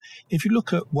if you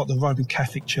look at what the Roman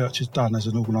Catholic Church has done as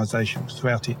an organisation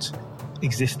throughout its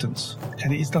existence,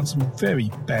 and it has done some very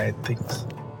bad things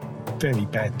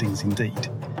indeed,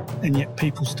 and yet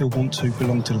people still want to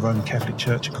belong to the Roman Catholic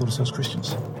Church and call themselves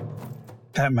Christians.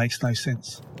 That makes no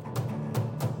sense.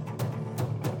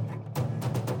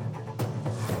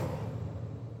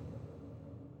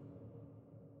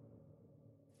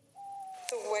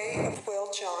 The Way of Will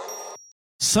John.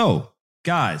 So,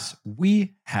 guys,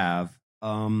 we have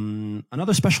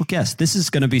another special guest. This is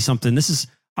going to be something.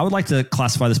 I would like to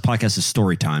classify this podcast as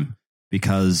story time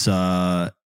because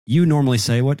you normally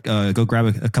say what? Go grab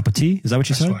a cup of tea. Is that what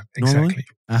you said? Right. Exactly.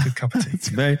 Good cup of tea. It's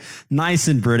very nice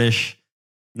and British,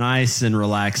 nice and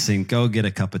relaxing. Go get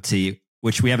a cup of tea.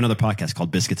 Which we have another podcast called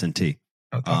Biscuits and Tea.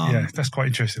 Yeah, that's quite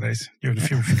interesting. You and a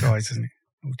few of you guys, isn't it?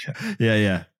 We'll chat.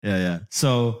 Yeah.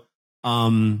 So,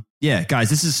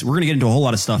 guys, we're going to get into a whole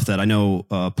lot of stuff that I know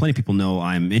plenty of people know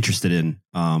I'm interested in.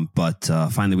 But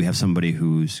finally, we have somebody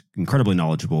who's incredibly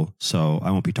knowledgeable. So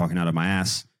I won't be talking out of my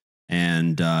ass,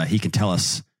 and he can tell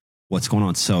us what's going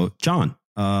on. So, John,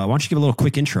 why don't you give a little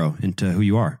quick intro into who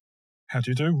you are? How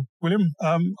do you do, William?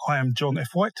 I am John F.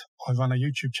 White. I run a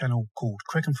YouTube channel called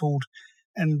Crackenfold,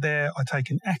 and there I take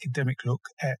an academic look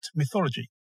at mythology.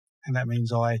 And that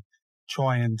means I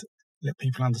try and let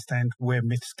people understand where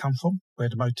myths come from, where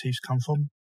the motifs come from,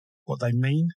 what they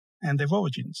mean, and their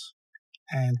origins.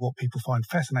 And what people find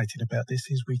fascinating about this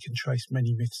is we can trace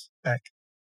many myths back,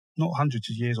 not hundreds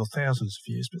of years or thousands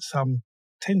of years, but some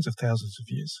tens of thousands of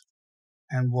years.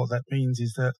 And what that means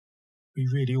is that we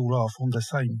really all are from the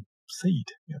same seed.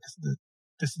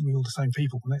 We're all the same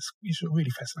people, and it's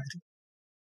really fascinating.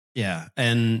 Yeah,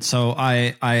 and so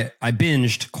I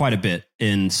binged quite a bit,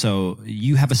 and so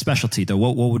you have a specialty though.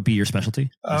 What would be your specialty?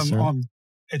 I'm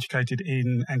educated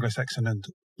in Anglo-Saxon and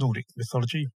Nordic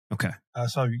mythology. Okay.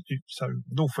 So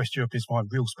Northwest Europe is my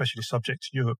real specialist subject.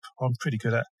 Europe, I'm pretty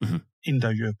good at. Mm-hmm.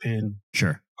 Indo-European.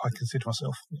 Sure. I consider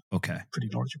myself pretty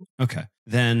knowledgeable. Okay.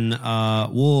 Then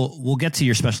we'll get to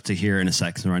your specialty here in a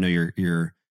second. So I know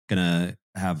you're gonna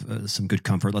have some good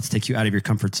comfort. Let's take you out of your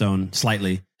comfort zone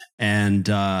slightly and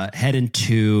head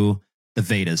into the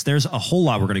Vedas. There's a whole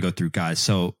lot we're going to go through, guys.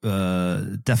 So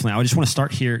definitely, I just want to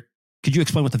start here. Could you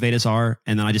explain what the Vedas are?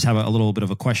 And then I just have a little bit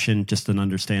of a question, just an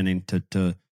understanding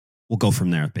to we'll go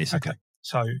from there, basically. Okay.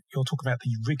 So you're talking about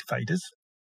the Rig Vedas.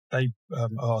 They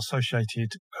are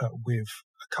associated with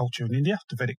a culture in India,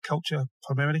 the Vedic culture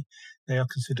primarily. They are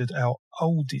considered our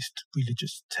oldest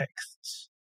religious texts.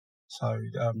 So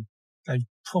they're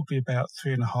probably about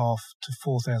 3,500 to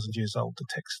 4,000 years old, the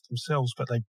texts themselves, but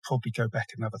they probably go back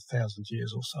another 1,000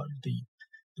 years or so, the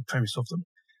premise of them.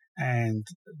 And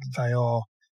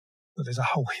there's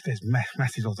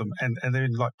masses of them, and they're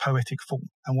in like poetic form.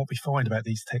 And what we find about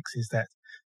these texts is that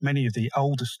many of the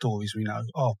older stories we know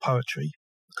are poetry,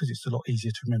 because it's a lot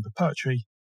easier to remember poetry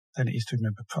than it is to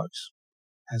remember prose.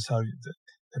 And so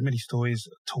there are many stories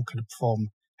talking from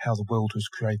how the world was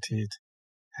created,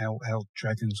 how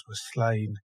dragons were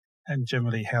slain, and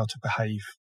generally how to behave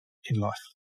in life.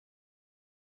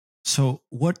 So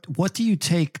what do you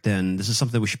take then? This is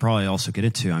something that we should probably also get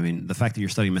into. I mean, the fact that you're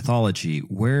studying mythology,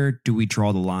 where do we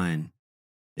draw the line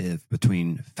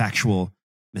between factual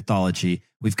mythology?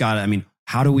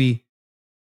 How do we,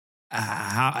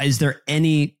 is there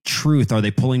any truth? Are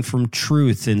they pulling from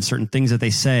truth in certain things that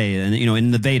they say? And,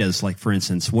 in the Vedas, like for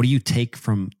instance, what do you take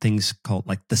from things called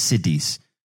like the Siddhis?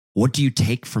 What do you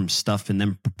take from stuff and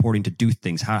them purporting to do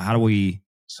things? How do we?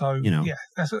 So yeah,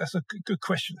 that's a good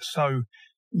question. So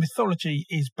mythology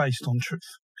is based on truth.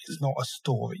 It's not a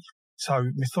story.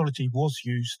 So mythology was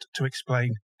used to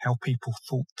explain how people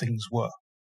thought things were,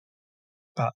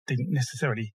 but didn't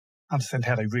necessarily understand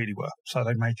how they really were. So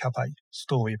they make up a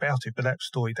story about it, but that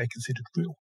story they considered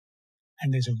real.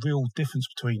 And there's a real difference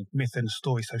between myth and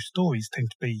story. So stories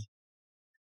tend to be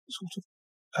sort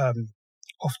of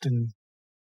often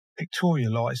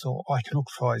pictorialized or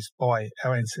iconographized by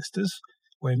our ancestors,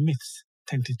 where myths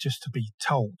tended just to be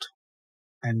told.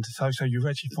 And so you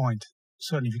actually find,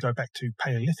 certainly if you go back to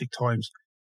Paleolithic times,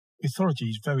 mythology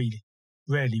is very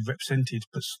rarely represented,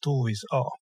 but stories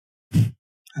are.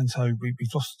 And so we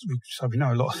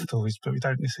know a lot of stories, but we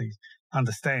don't necessarily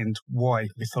understand why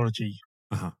mythology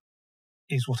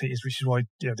is what it is, which is why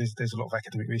there's a lot of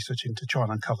academic research into try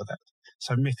and uncover that.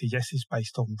 So myth, yes, is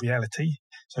based on reality,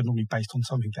 so normally based on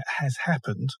something that has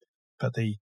happened, but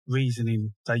the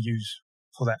reasoning they use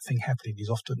for that thing happening is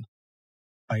often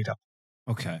made up.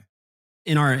 Okay.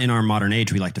 In our modern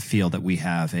age, we like to feel that we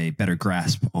have a better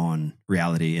grasp on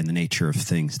reality and the nature of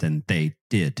things than they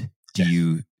did. Do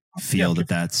you feel that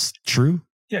that's true?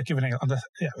 Yeah, given a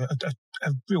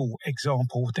real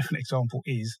example, a different example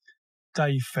is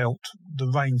they felt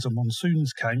the rains and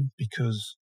monsoons came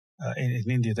because in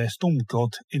India, their storm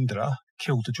god, Indra,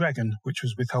 killed a dragon which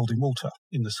was withholding water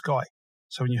in the sky.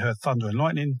 So when you heard thunder and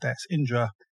lightning, that's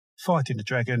Indra fighting the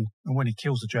dragon. And when he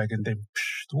kills the dragon, then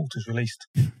the water's released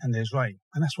and there's rain.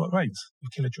 And that's what rains. You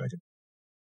kill a dragon.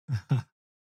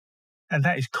 And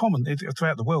that is common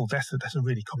throughout the world. That's a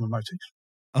really common motif.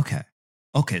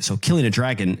 Okay. So killing a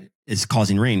dragon is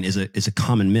causing rain is a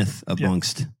common myth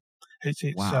amongst. It's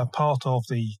wow. Part of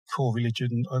the core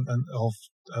religion of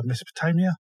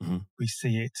Mesopotamia. Mm-hmm. We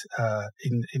see it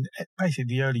in basically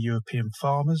the early European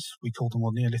farmers. We call them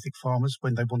Neolithic farmers.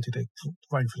 When they wanted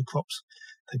rain for the crops,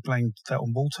 they blamed that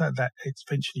on water. That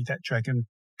eventually that dragon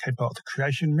came part of the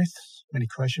creation myths, many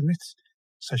creation myths.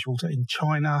 Social water in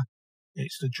China,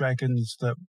 it's the dragons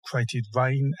that created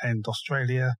rain, and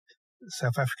Australia,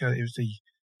 South Africa, it was the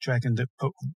dragon that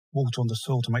put water on the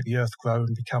soil to make the earth grow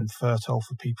and become fertile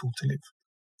for people to live.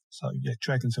 So yeah,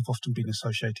 dragons have often been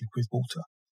associated with water.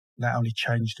 That only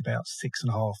changed about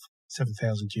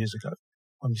 7,000 years ago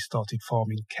when we started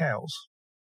farming cows,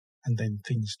 and then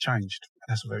things changed. And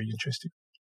that's a very interesting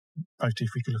motif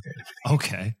we could look at.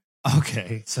 Okay.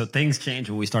 So things changed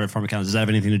when we started farming cows. Does that have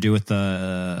anything to do with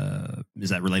is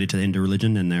that related to the Hindu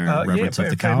religion and their reverence of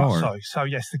the cow? So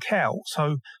yes, the cow.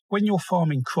 So when you're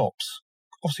farming crops,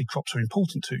 obviously crops are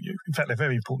important to you. In fact, they're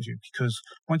very important to you because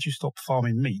once you stop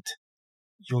farming meat,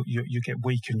 you get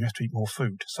weak and you have to eat more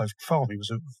food. So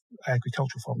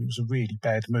agricultural farming was a really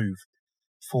bad move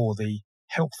for the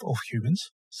health of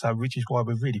humans. So which is why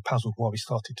we're really puzzled why we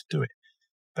started to do it.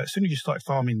 But as soon as you start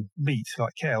farming meat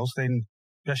like cows, then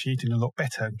you're actually eating a lot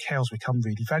better and cows become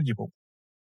really valuable.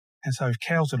 And so if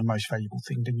cows are the most valuable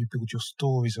thing, then you build your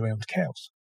stories around cows.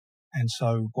 And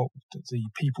so what the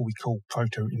people we call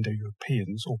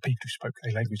Proto-Indo-Europeans, or people who spoke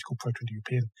a language called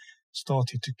Proto-Indo-European,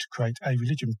 started to create a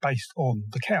religion based on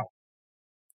the cow.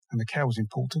 And the cow was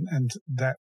important, and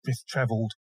that myth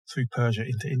travelled through Persia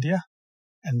into India.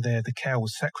 And there the cow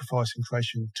was sacrificed in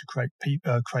creation to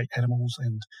create animals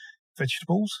and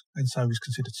vegetables, and so was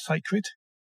considered sacred,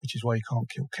 which is why you can't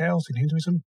kill cows in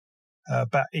Hinduism.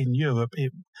 But in Europe,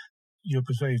 Europe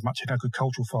was very much an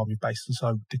agricultural farming base, and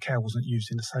so the cow wasn't used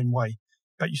in the same way.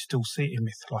 But you still see it in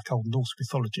myth, like Old Norse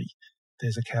mythology.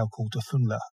 There's a cow called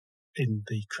Thumbla in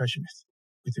the creation myth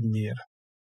with Ymir,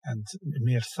 and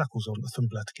Ymir suckles on the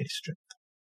Thumbla to get stripped.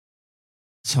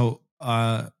 So,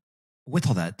 with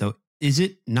all that though, is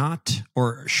it not,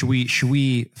 or should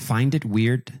we find it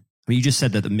weird? I mean, you just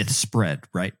said that the myth spread,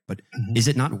 right? But is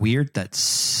it not weird that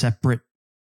separate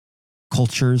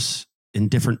cultures in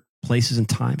different places and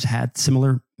times had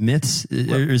similar myths?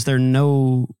 Is there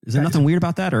nothing weird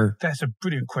about that? Or that's a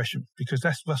brilliant question, because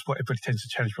that's what everybody tends to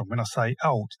challenge from when I say,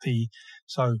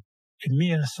 so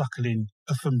Ymir suckling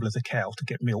Thumbla the cow to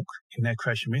get milk in their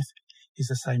creation myth is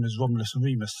the same as Romulus and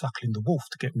Remus suckling the wolf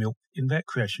to get milk in their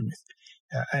creation myth.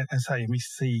 And we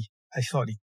see a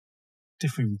slightly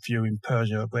different view in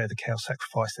Persia where the cow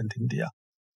sacrificed and India.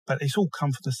 But it's all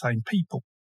come from the same people.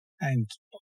 And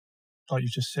like you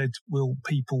just said, will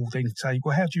people then say,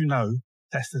 well, how do you know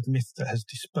that's the myth that has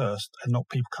dispersed and not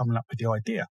people coming up with the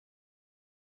idea?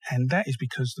 And that is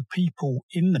because the people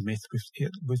in the myth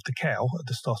with the cow at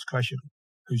the start of creation,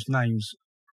 whose names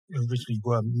originally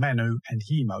were Manu and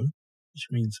Yemo, which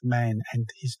means man and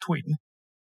his twin,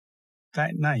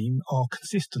 that name are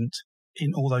consistent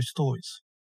in all those stories.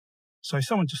 So if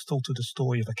someone just thought of the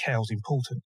story of a cow's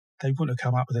important, they wouldn't have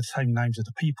come up with the same names of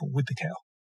the people with the cow.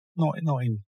 Not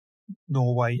in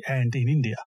Norway and in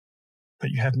India.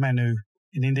 But you have Manu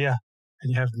in India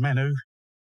and you have Manu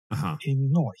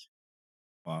in Norway.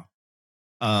 Wow.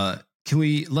 Can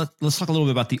we let's talk a little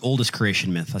bit about the oldest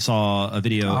creation myth? I saw a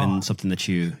video and something that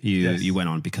you went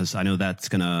on, because I know that's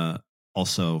gonna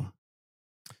also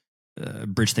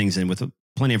bridge things in with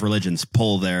plenty of religions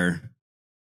pull their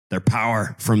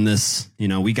power from this.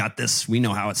 We got this. We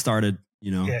know how it started.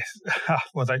 Yes.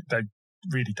 Well, they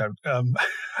really don't.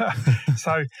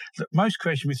 So most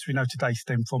creation myths we know today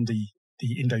stem from the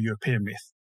Indo-European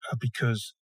myth,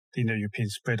 because the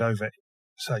Indo-Europeans spread over,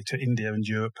 say, to India and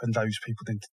Europe, and those people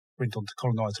then went on to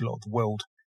colonize a lot of the world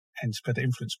and spread their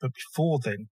influence. But before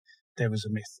then, there was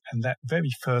a myth, and that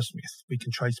very first myth we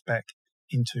can trace back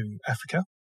into Africa,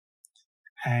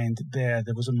 and there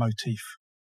was a motif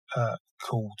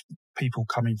called people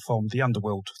coming from the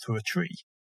underworld through a tree.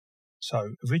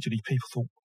 So originally people thought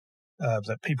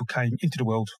that people came into the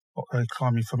world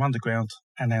climbing from underground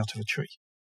and out of a tree.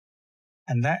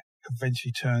 And that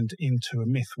eventually turned into a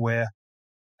myth where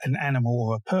an animal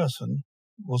or a person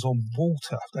was on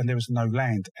water and there was no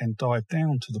land, and dived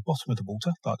down to the bottom of the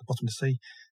water, like the bottom of the sea,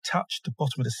 touched the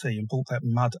bottom of the sea and brought that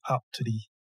mud up to the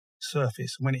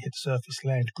surface. And when it hit the surface,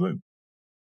 land grew.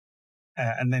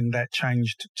 And then that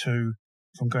changed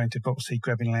from going to bottom sea,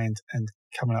 grabbing land and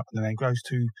coming up, and the land grows,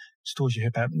 to stories you hear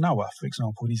about Noah, for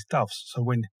example, and his doves. So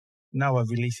when Noah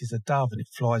releases a dove and it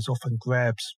flies off and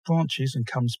grabs branches and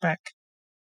comes back,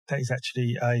 that is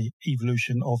actually a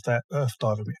evolution of that earth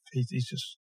diver myth. He's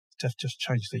just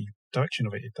changed the direction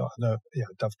of it.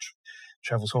 A dove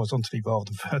travels horizontally rather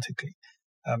than vertically.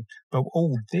 But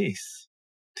all this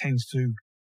tends to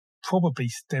probably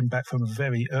stem back from a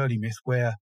very early myth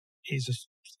where it's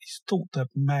thought that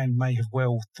man may have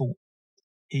well thought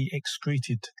he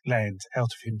excreted land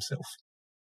out of himself.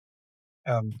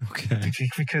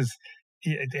 Because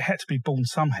it had to be born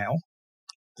somehow,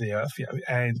 the earth,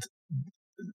 and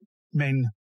men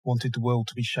wanted the world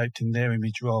to be shaped in their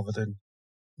image rather than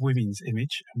women's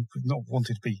image, and not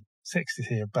wanted to be sexist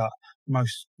here, but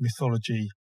most mythology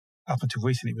up until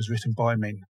recently was written by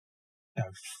men,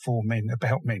 for men,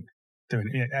 about men.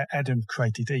 Adam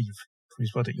created Eve from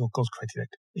his body. Your God created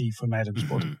Eve from Adam's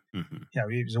body.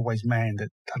 It was always man that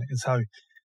done it. And so,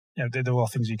 there are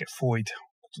things you get Freud,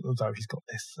 although he's got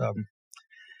this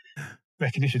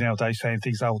recognition nowadays saying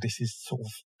things, this is sort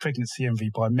of pregnancy envy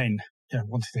by men,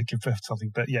 wanting to give birth to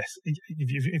something. But yes,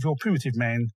 if you're a primitive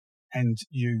man and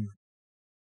you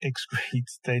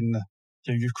excrete, then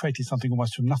you've created something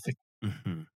almost from nothing.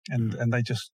 And they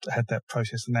just had that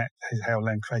process, and that is how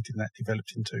land created, and that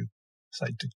developed into, say,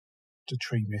 the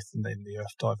tree myth and then the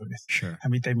earth diver myth. Sure.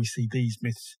 And then we see these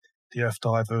myths, the earth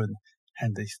diver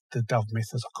and the dove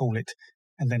myth, as I call it,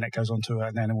 and then that goes on to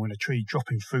an animal in a tree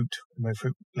dropping fruit, and where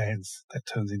fruit lands, that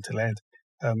turns into land.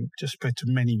 Just spread to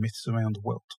many myths around the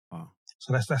world. Wow.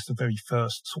 So that's the very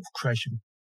first sort of creation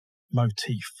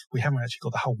motif. We haven't actually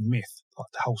got the whole myth,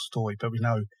 like the whole story, but we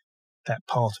know that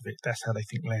part of it. That's how they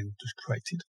think land was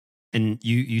created. And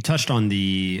you touched on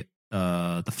the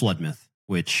flood myth,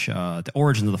 which the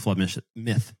origin of the flood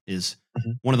myth is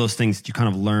one of those things that you kind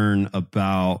of learn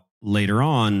about later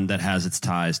on that has its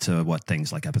ties to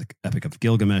things like Epic of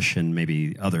Gilgamesh and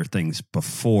maybe other things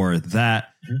before that.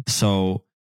 So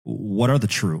what are the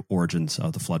true origins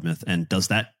of the flood myth, and does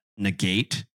that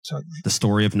negate the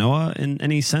story of Noah in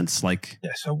any sense?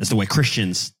 That's the way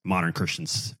modern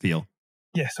Christians feel.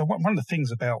 Yeah, so one of the things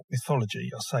about mythology,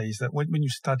 I'll say, is that when you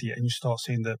study it and you start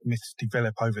seeing the myths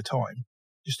develop over time,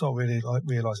 you start really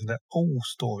realizing that all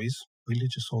stories,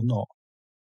 religious or not,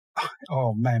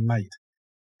 are man-made.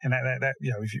 And that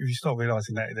if you start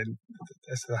realizing that, then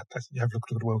you have to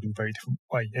look at the world in a very different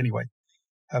way anyway.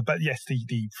 But yes,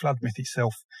 the flood myth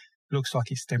itself looks like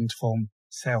it stemmed from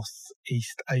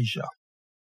Southeast Asia.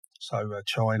 So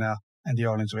China and the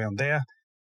islands around there.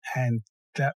 And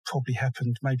that probably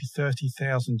happened maybe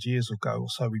 30,000 years ago or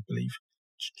so, we believe.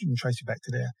 You can trace it back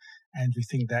to there. And we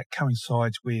think that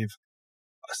coincides with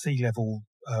sea level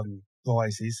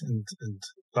rises and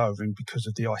lowering because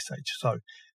of the ice age. So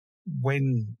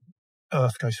when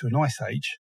Earth goes through an ice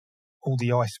age, all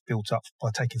the ice builds up by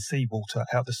taking seawater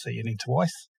out of the sea and into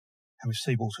ice. And with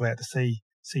seawater out of the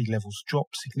sea levels drop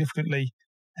significantly.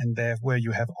 And there, where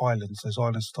you have islands, those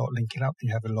islands start linking up and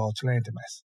you have a large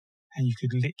landmass. And you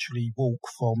could literally walk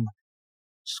from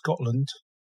Scotland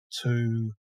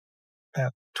to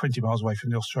about 20 miles away from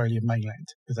the Australian mainland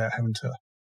without having to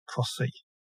cross sea.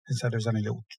 And so there's only a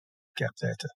little gap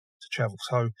there to travel.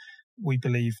 So we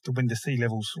believe that when the sea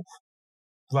levels sort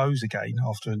of rose again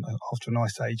after an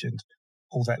ice age, and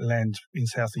all that land in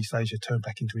Southeast Asia turned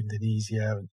back into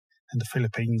Indonesia and the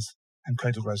Philippines and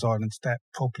created those islands, that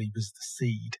probably was the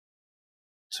seed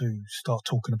to start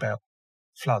talking about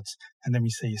floods. And then we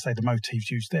see, the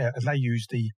motifs used there, and they use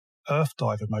the earth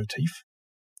diver motif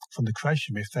from the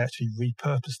creation myth. They actually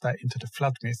repurposed that into the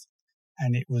flood myth,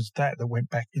 and it was that went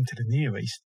back into the Near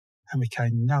East and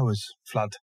became Noah's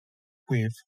flood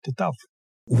with the dove.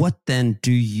 What then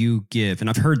do you give? And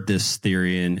I've heard this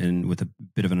theory and with a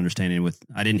bit of an understanding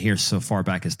I didn't hear so far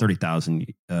back as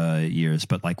 30,000 years,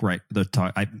 but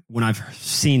when I've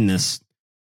seen this,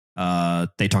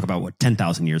 they talk about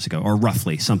 10,000 years ago, or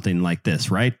roughly something like this,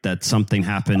 right? That something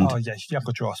happened. Oh, yes,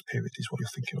 Younger Dryas period is what you're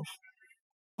thinking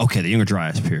of. Okay, the Younger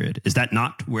Dryas period. Is that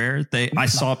not where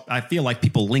I feel like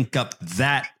people link up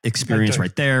that experience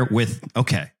right there with,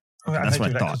 that's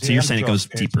what I thought. So you're saying it goes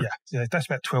deeper. Yeah, that's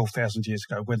about 12,000 years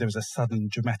ago, where there was a sudden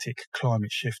dramatic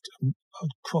climate shift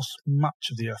across much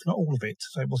of the Earth, not all of it.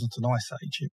 So it wasn't an ice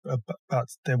age, but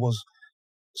there was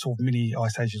sort of mini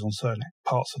ice ages on certain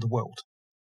parts of the world.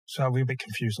 So we're a bit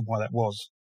confused on why that was.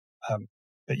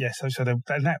 But yeah, so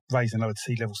that raised the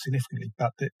sea level significantly.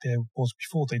 But there was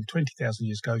before then, 20,000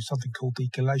 years ago, something called the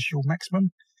glacial maximum.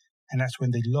 And that's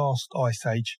when the last ice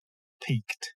age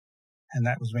peaked. And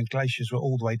that was when glaciers were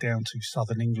all the way down to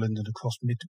southern England and across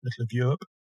middle of Europe.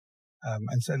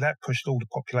 And so that pushed all the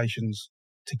populations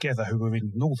together who were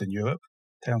in northern Europe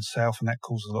down south, and that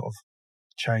caused a lot of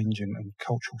change and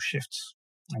cultural shifts.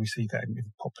 And we see that in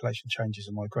population changes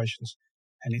and migrations.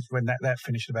 And it's when that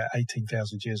finished about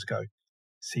 18,000 years ago,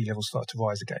 sea levels started to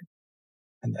rise again.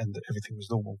 And everything was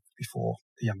normal before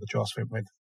the Younger Dryas event when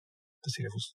the sea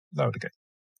levels lowered again.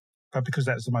 But because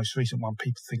that was the most recent one,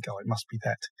 people think, it must be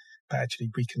that. But actually,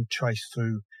 we can trace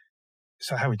through.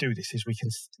 So how we do this is we can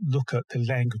look at the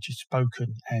languages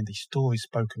spoken and the stories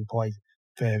spoken by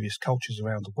various cultures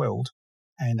around the world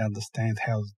and understand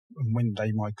how and when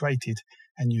they migrated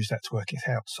and use that to work it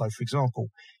out. So, for example,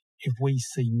 if we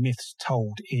see myths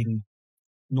told in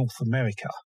North America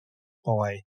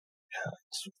by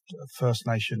First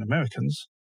Nation Americans,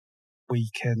 we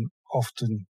can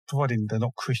often, providing they're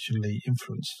not Christianly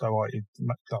influenced, so like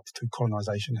through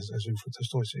colonization has influenced the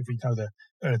stories. So if we know they're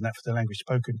earlier than that for the language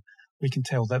spoken, we can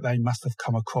tell that they must have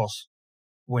come across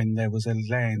when there was a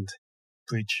land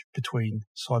bridge between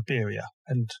Siberia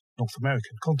and North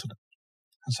American continent.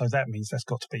 And so that means that's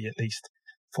got to be at least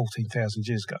 14,000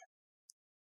 years ago.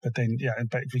 But then,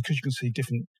 but because you can see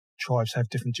different tribes have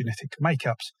different genetic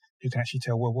makeups, you can actually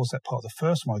tell, well, was that part of the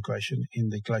first migration in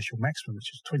the glacial maximum,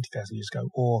 which was 20,000 years ago,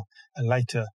 or a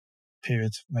later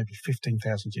period, maybe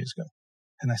 15,000 years ago?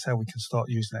 And that's how we can start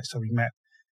using that. So we map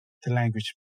the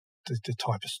language, the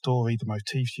type of story, the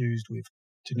motifs used with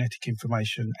genetic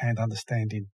information and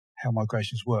understanding how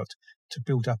migrations worked to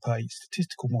build up a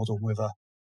statistical model whether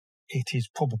it is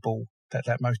probable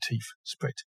that motif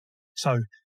spread. So,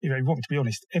 if you want me to be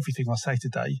honest, everything I say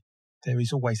today, there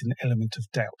is always an element of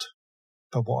doubt.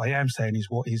 But what I am saying is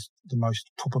what is the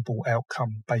most probable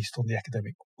outcome based on the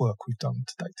academic work we've done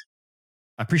to date.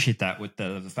 I appreciate that with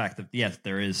the fact that, yes,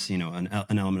 there is, an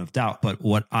element of doubt. But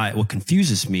what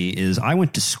confuses me is I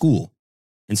went to school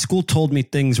and school told me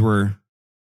things were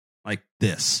like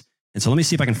this. And so let me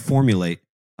see if I can formulate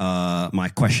my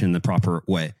question in the proper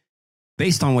way.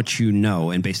 Based on what you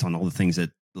know and based on all the things that,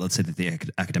 let's say, that the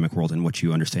academic world and what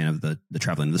you understand of the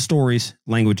traveling of the stories,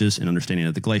 languages, and understanding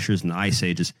of the glaciers and the ice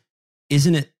ages,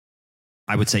 isn't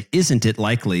it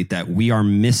likely that we are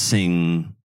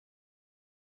missing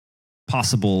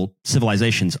possible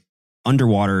civilizations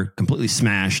underwater, completely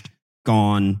smashed,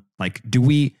 gone? Like,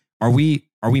 are we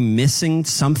missing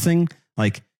something?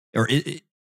 Like,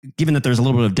 given that there's a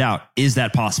little bit of doubt, is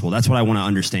that possible? That's what I want to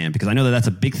understand, because I know that that's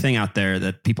a big thing out there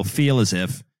that people feel as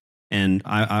if, and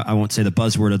I won't say the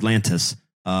buzzword Atlantis,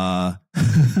 but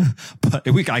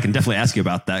I can definitely ask you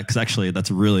about that, because actually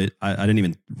that's really, I didn't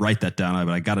even write that down,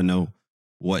 but I got to know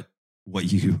what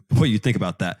you think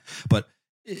about that. But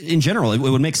in general, it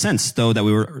would make sense though that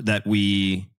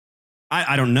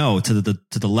I don't know to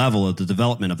the level of the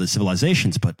development of the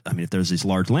civilizations, but I mean, if there's these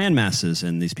large land masses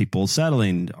and these people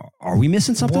settling, are we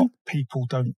missing something? What people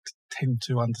don't tend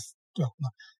to understand,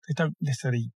 they don't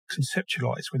necessarily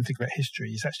conceptualize when they think about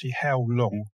history is actually how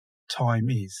long time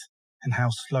is and how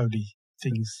slowly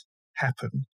things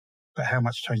happen, but how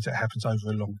much change that happens over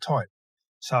a long time.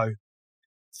 So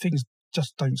things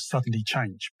just don't suddenly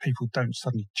change. People don't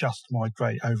suddenly just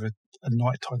migrate over a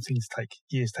night time. Things take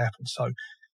years to happen. So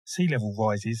sea level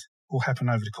rises will happen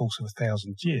over the course of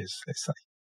 1,000 years, let's say.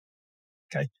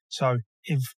 Okay, so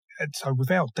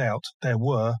without doubt, there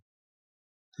were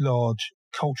large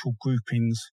cultural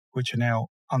groupings which are now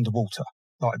underwater,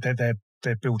 like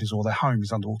their buildings or their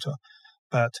homes underwater.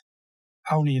 But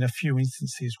only in a few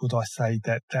instances would I say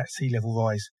that sea level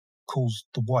rise caused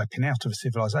the wiping out of a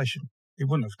civilization. It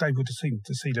wouldn't have. They would have seen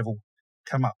the sea level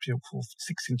come up for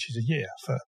 6 inches a year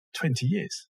for 20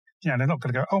 years. They're not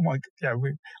going to go, oh my,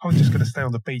 I'm just going to stay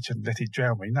on the beach and let it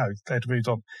drown me. No, they'd moved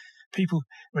on. People,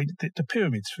 the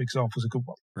pyramids, for example, is a good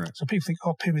one. Right. So people think,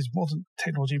 pyramids, modern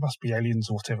technology, must be aliens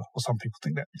or whatever, or some people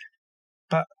think that.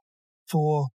 But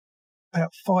for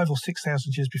about 5,000 or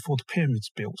 6,000 years before the pyramids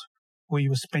built, we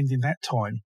were spending that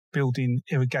time building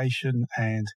irrigation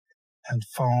and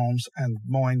farms and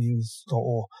minings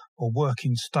or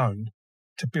working stone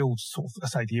to build sort of,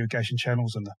 let's say, the irrigation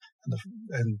channels and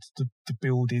the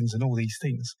buildings and all these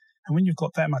things. And when you've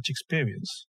got that much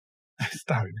experience,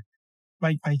 stone,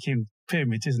 making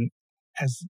pyramids isn't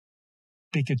as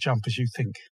big a jump as you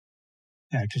think,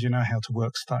 because you know how to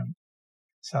work stone.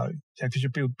 So, because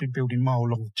you've been building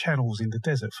mile-long channels in the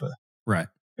desert for right.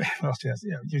 last year.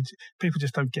 People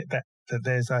just don't get that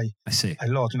there's a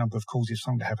large number of causes for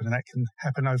something to happen, and that can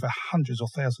happen over hundreds or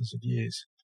thousands of years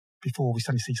before we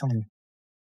suddenly see something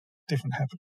different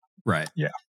happen. Right.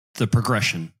 Yeah. The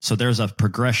progression. So there's a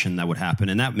progression that would happen,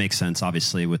 and that makes sense,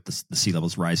 obviously, with the sea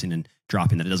levels rising and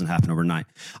dropping, that it doesn't happen overnight.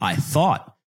 I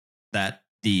thought that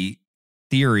the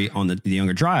theory on the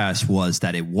Younger Dryas was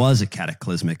that it was a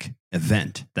cataclysmic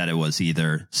event, that it was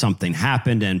either something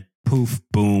happened and poof,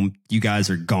 boom, you guys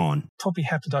are gone. Probably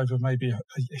happened over maybe a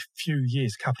few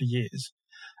years, couple of years.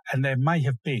 And there may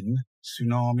have been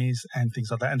tsunamis and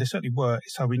things like that. And there certainly were.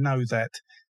 So we know that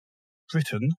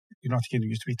Britain, United Kingdom,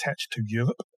 used to be attached to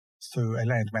Europe through a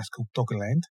landmass called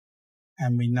Doggerland.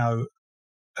 And we know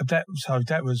that, so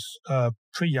that was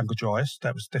pre-Younger Dryas.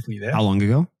 That was definitely there. How long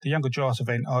ago? The Younger Dryas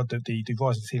event, the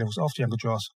rise of the sea levels after Younger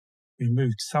Dryas, we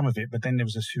moved some of it, but then there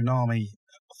was a tsunami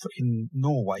in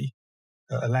Norway,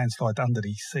 a landslide under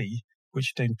the sea,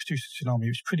 which then produced a tsunami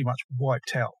which pretty much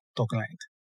wiped out Doggerland.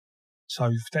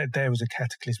 So there was a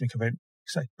cataclysmic event.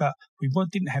 So, but we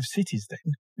didn't have cities then.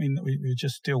 I mean, we were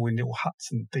just still in little huts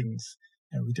and things.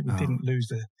 You know, we didn't lose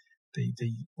the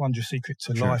wondrous secret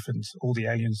to life, and all the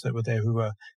aliens that were there who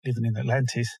were living in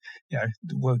Atlantis, you know,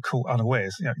 weren't caught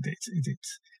unawares. You know,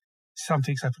 it's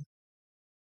something's happened.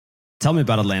 Tell me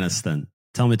about Atlantis then.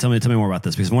 Tell me more about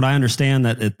this, because from what I understand,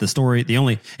 that the story,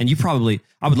 and you probably,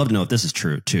 I would love to know if this is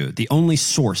true too. The only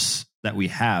source that we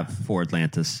have for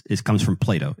Atlantis comes from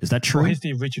Plato. Is that true? Well, he's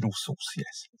the original source,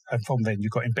 yes. And from then you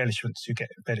get embellishments,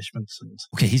 and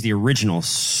okay, he's the original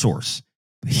source.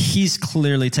 He's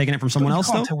clearly taken it from someone else,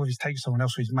 though? I can't tell whether he's taken someone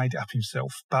else or he's made it up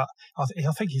himself. But I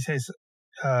think he says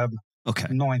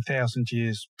 9,000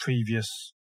 years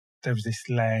previous, there was this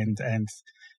land. And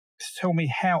tell me,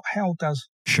 how does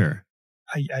a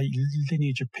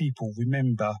lineage of people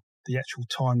remember the actual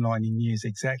timeline in years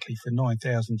exactly for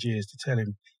 9,000 years to tell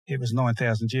him it was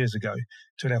 9,000 years ago?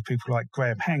 To allow people like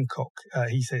Graham Hancock,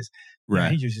 he says,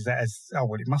 he uses that as,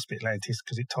 it must be Atlantis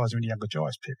because it ties in with the Younger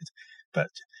Dryas period. But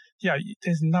yeah,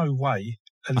 there's no way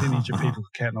a lineage of people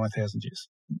could count 9,000 years.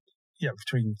 Yeah,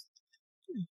 between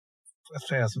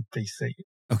 1,000 BC.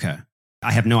 Okay.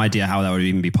 I have no idea how that would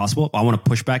even be possible. I want to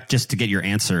push back just to get your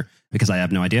answer because I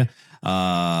have no idea.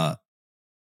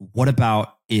 What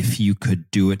about if you could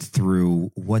do it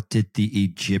through, what did the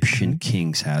Egyptian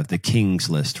kings have? The kings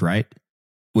list, right?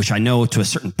 Which I know to a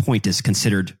certain point is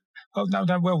considered. Oh, no.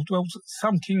 Well,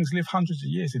 some kings live hundreds of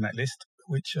years in that list,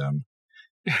 which...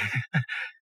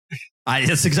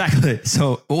 That's exactly.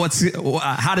 So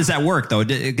how does that work though?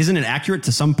 Isn't it accurate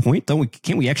to some point?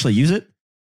 Can't we actually use it?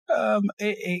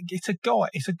 It's a guide.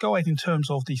 It's a guide in terms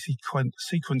of the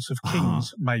sequence of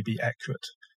kings may be accurate,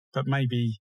 but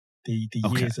maybe the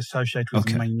years associated with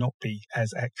them may not be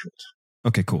as accurate.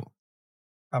 Okay, cool.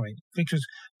 I mean,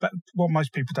 but what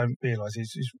most people don't realise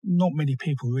is not many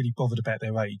people really bothered about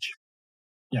their age.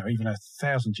 You know, even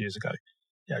 1,000 years ago,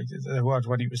 they were worried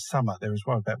when it was summer. They was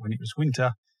worried about when it was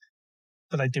winter,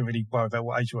 but they didn't really worry about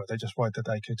what age you were. They just worried that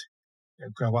they could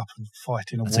grow up and fight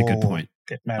in a war. That's a good point.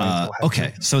 Get married.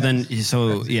 Okay, children.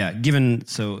 Given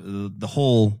the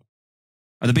whole,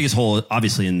 or the biggest hole,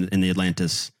 obviously in the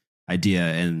Atlantis idea,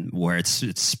 and where it's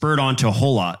spurred on to a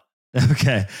whole lot.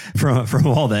 Okay, from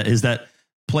all that is that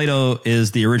Plato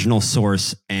is the original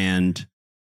source, and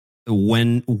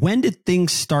when did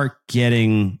things start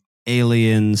getting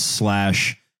aliens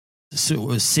 /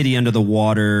 city under the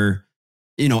water?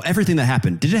 You know, everything that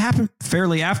happened. Did it happen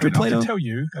fairly after Plato? I can tell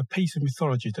you a piece of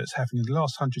mythology that's happened in the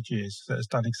last 100 years that has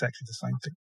done exactly the same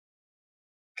thing.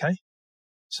 Okay?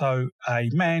 So a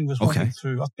man was walking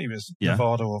through, I think it was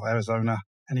Nevada or Arizona,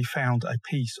 and he found a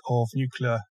piece of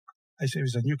nuclear, it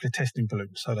was a nuclear testing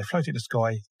balloon. So they floated in the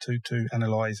sky to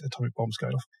analyse atomic bombs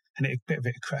going off, and a bit of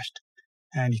it had crashed.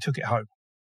 And he took it home.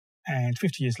 And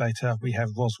 50 years later, we have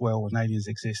Roswell and aliens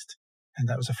exist, and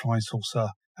that was a flying saucer,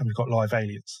 and we've got live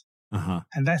aliens.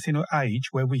 And that's in an age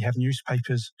where we have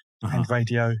newspapers and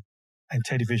radio and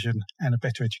television and a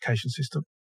better education system.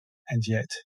 And yet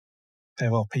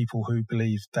there are people who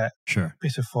believe that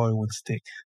bit of foil and stick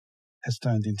has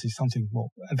turned into something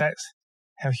more. And that's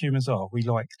how humans are. We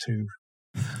like to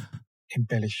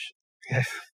embellish.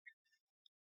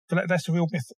 But that's a real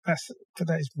myth.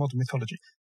 That is modern mythology.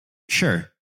 Sure.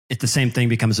 If the same thing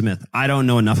becomes a myth. I don't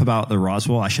know enough about the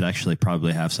Roswell. I should actually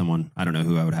probably have someone. I don't know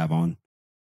who I would have on.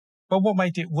 Well, what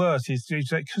made it worse is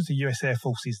because the US Air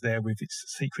Force is there with its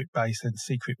secret base and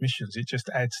secret missions, it just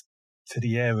adds to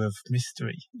the air of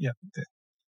mystery. Yeah,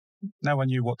 no one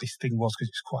knew what this thing was because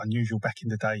it's quite unusual back in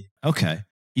the day. Okay.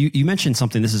 You mentioned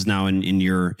something. This is now in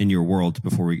your world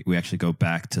before we actually go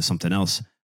back to something else.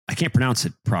 I can't pronounce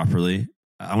it properly.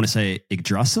 I want to say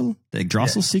Yggdrasil? The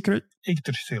Yggdrasil secret?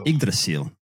 Yggdrasil.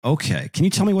 Okay. Can you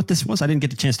tell me what this was? I didn't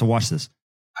get the chance to watch this.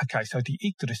 Okay, so the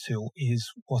Yggdrasil is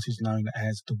what is known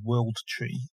as the world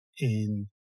tree in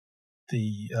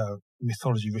the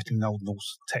mythology written in Old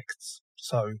Norse texts.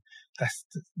 So that's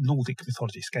the Nordic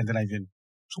mythology, Scandinavian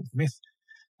sort of myth.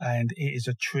 And it is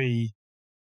a tree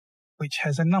which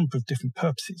has a number of different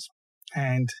purposes.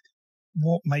 And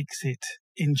what makes it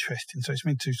interesting, so it's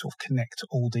meant to sort of connect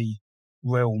all the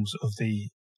realms of the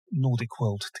Nordic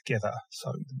world together.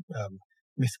 So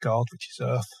Midgard, which is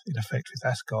Earth, in effect, with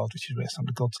Asgard, which is where some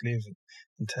of the gods live,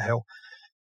 and to Hel.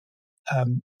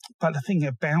 But the thing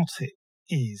about it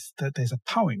is that there's a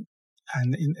poem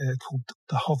and called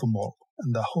the Havamal.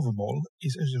 And the Havamal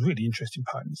is a really interesting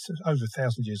poem. It's over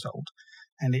 1,000 years old.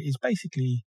 And it is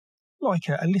basically like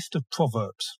a list of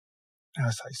proverbs,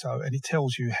 I say so, and it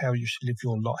tells you how you should live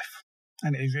your life.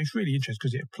 And it's really interesting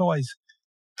because it applies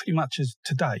pretty much as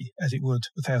today as it would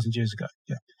 1,000 years ago.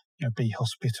 Be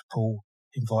hospitable,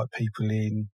 invite people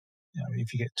in.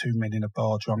 If you get two men in a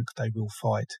bar drunk, they will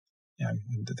fight. And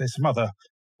there's some other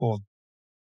more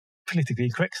politically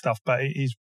incorrect stuff, but it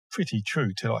is pretty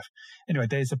true to life. Anyway,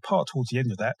 there's a part towards the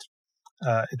end of that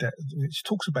which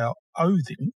talks about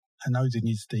Odin, and Odin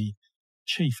is the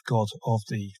chief god of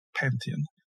the pantheon,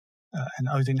 and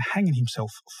Odin hanging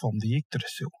himself from the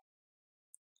Yggdrasil.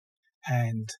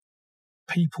 And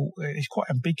people, it's quite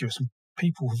ambiguous, and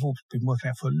people have all been working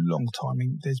out for a long time. I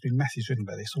mean, there's been masses written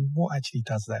about this. So what actually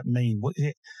does that mean? What is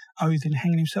it? Odin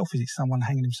hanging himself? Is it someone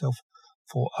hanging himself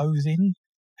for Odin?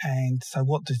 And so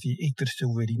what does the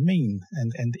Yggdrasil really mean?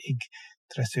 And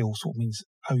Yggdrasil sort of means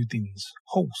Odin's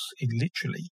horse,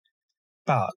 literally.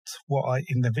 But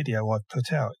in the video I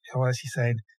put out, I'm actually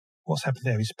saying what's happened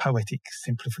there is poetic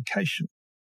simplification.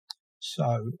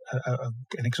 So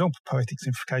an example of poetic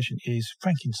simplification is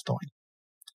Frankenstein.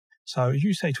 So if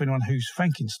you say to anyone who's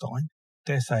Frankenstein,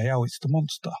 they'll say, oh, it's the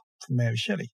monster from Mary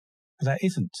Shelley. But that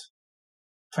isn't.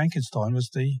 Frankenstein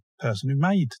was the person who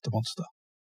made the monster.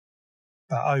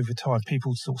 But over time,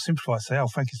 people sort of simplify and say, oh,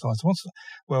 Frankenstein's the monster.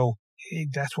 Well,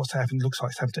 that's what's happened. It looks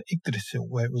like it's happened to Yggdrasil,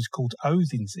 where it was called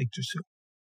Odin's Yggdrasil.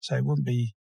 So it wouldn't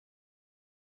be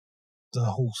the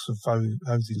horse of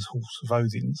Odin's horse of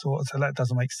Odin. So that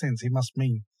doesn't make sense. It must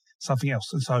mean something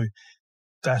else. And so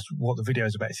that's what the video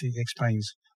is about. It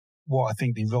explains what I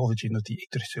think the origin of the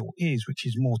Yggdrasil is, which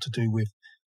is more to do with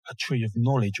a tree of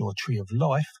knowledge or a tree of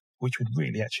life, which would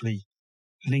really actually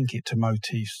link it to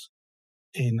motifs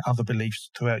in other beliefs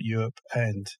throughout Europe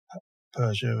and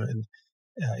Persia and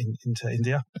into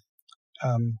India.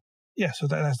 So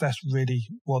that's really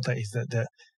what that is. That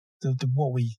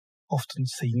what we often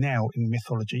see now in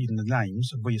mythology, in the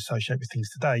names, and we associate with things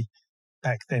today,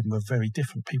 back then were very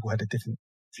different. People had a different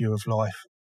view of life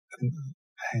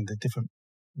and a different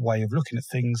way of looking at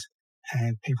things,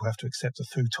 and people have to accept that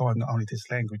through time not only does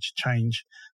language change,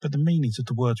 but the meanings of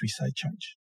the words we say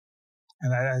change.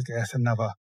 And that's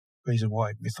another reason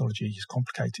why mythology is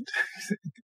complicated.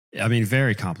 I mean,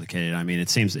 very complicated. I mean, it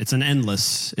seems an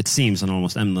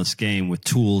almost endless game with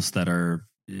tools that are,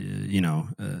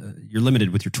 you're limited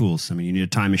with your tools. I mean, you need a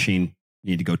time machine.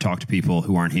 You need to go talk to people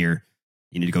who aren't here.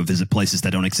 You need to go visit places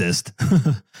that don't exist,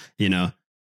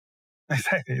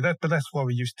 Exactly. But that's why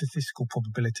we use statistical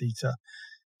probability to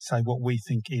say what we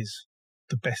think is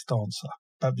the best answer.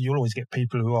 But you'll always get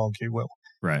people who argue, well,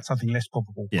 right, something less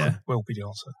probable could well be the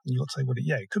answer. And you've got to say, well,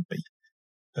 yeah, it could be.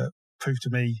 But prove to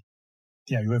me,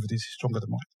 your evidence is stronger than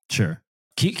mine. Sure.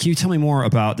 Can you tell me more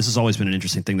about, this has always been an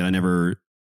interesting thing that I never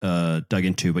dug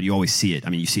into, but you always see it. I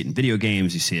mean, you see it in video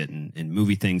games, you see it in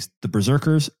movie things, the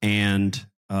Berserkers and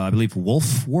I believe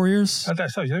Wolf Warriors. So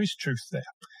there is truth there.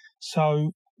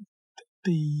 So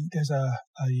there's a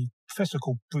professor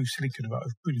called Bruce Lincoln who wrote a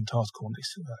brilliant article on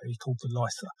this. He's called the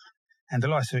Lysa. And the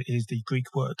Lysa is the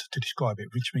Greek word to describe it,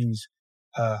 which means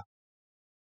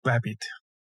rabid.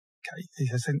 Okay,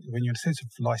 when you're in a sense of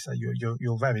Lysa,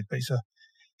 you're rabid, but it's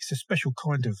a special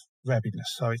kind of rabidness.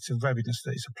 So it's a rabidness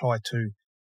that is applied to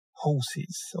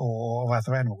horses or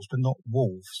other animals, but not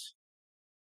wolves.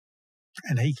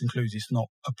 And he concludes it's not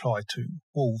applied to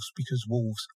wolves because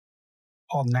wolves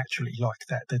are naturally like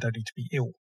that. They don't need to be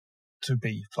ill to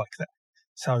be like that.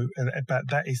 So, but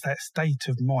that is that state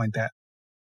of mind, that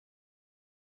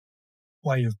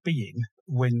way of being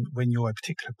when you're a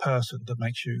particular person that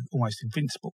makes you almost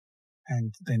invincible.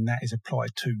 And then that is applied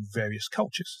to various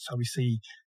cultures. So we see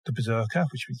the Berserker,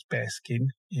 which means bear skin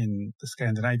in the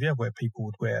Scandinavia, where people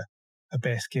would wear a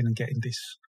bear skin and get in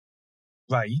this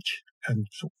rage and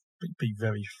sort of be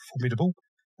very formidable.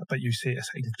 But you see it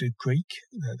in the Greek,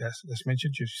 that's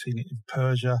mentioned. You've seen it in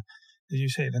Persia. You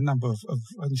see it in a number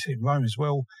and you see it in Rome as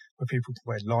well, where people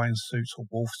wear lion suits or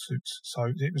wolf suits. So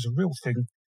it was a real thing,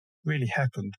 really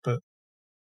happened. But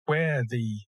where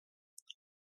the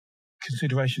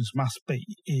considerations must be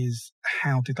is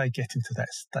how did they get into that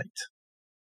state?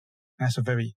 And that's a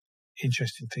very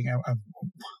interesting thing.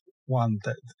 One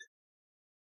that,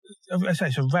 I say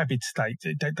it's a rabid state.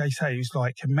 They say it's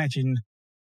like, imagine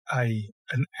a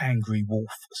an angry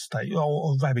wolf state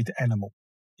or a rabid animal.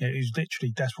 It was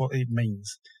literally, that's what it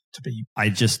means to be.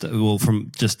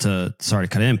 Sorry to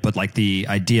cut in, but like the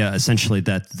idea essentially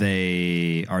that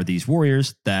they are these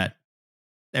warriors that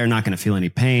they're not going to feel any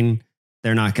pain.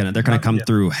 They're going to come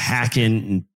through hacking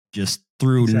and just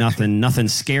through nothing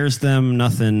scares them,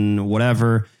 nothing,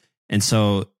 whatever. And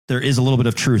so there is a little bit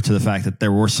of truth to the fact that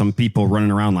there were some people running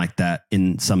around like that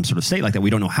in some sort of state like that. We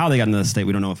don't know how they got into that state.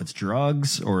 We don't know if it's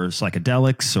drugs or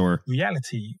psychedelics or.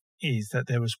 Reality is that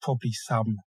there was probably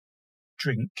some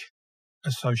drink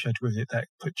associated with it that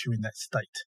puts you in that state.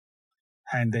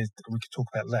 And we could talk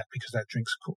about that because that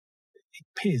drink's cool. It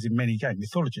appears in many game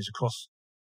mythologies across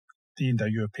the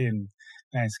Indo-European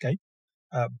landscape.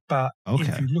 But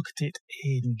if you look at it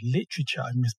in literature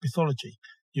and mythology,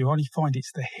 you only find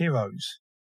it's the heroes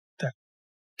that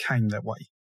came that way.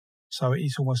 So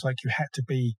it's almost like you had to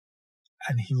be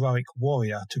an heroic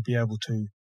warrior to be able to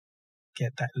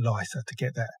get that lysa, to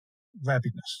get that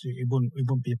rabidness. It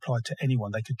wouldn't be applied to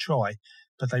anyone. They could try,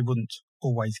 but they wouldn't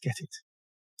always get it.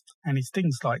 And it's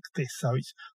things like this. So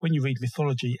it's when you read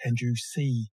mythology and you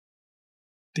see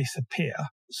this appear.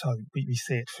 So we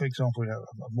see it, for example, a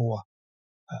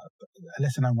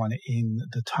lesser known one in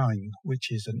the Tyne,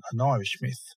 which is an Irish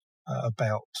myth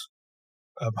about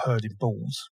herding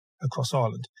bulls across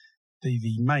Ireland.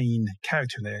 The main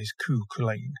character there is Cú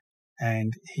Chulainn,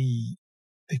 and the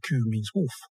Cú means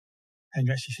wolf. And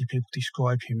you actually see people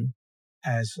describe him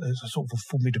as a sort of a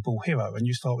formidable hero, and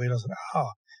you start realizing,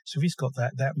 so if he's got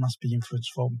that must be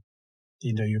influenced from the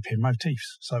Indo-European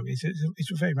motifs. So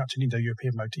it's very much an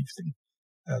Indo-European motif thing,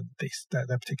 that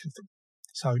particular thing.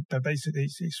 So but basically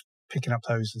it's picking up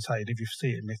those and saying, if you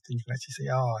see it in myth, then you can actually see,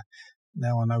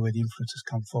 now I know where the influences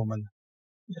come from and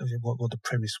what the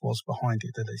premise was behind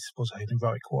it, that this was a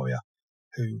heroic warrior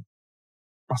who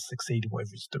must succeed in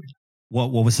whatever he's doing.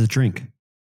 What was the drink?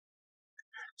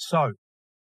 So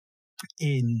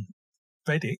in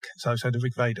Vedic, so the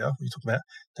Rig Veda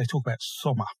they talk about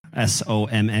Soma.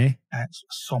 Soma? That's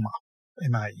Soma,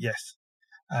 M-A, yes.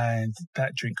 And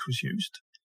that drink was used.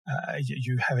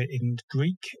 You have it in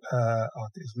Greek,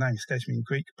 his name escapes me in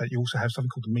Greek, but you also have something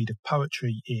called the Mead of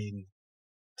Poetry in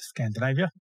Scandinavia,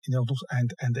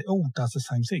 and it all does the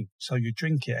same thing. So you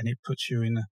drink it and it puts you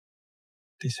in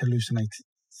this hallucinated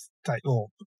state, or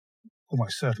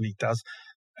almost certainly does.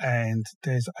 And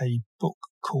there's a book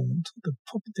called,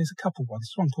 there's a couple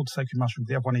ones. One called The Sacred Mushroom.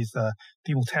 The other one is The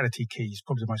Immortality Keys,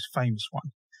 probably the most famous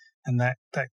one. And that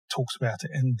talks about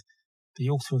it. And the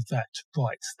author of that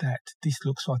writes that this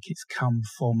looks like it's come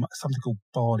from something called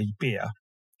barley beer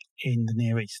in the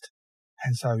Near East.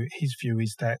 And so his view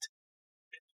is that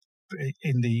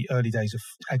in the early days of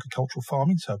agricultural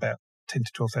farming, so about 10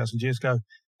 to 12,000 years ago,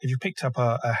 if you picked up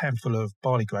a handful of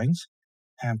barley grains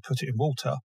and put it in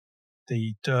water,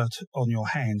 the dirt on your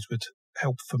hands would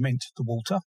help ferment the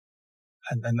water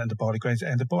and the barley grains.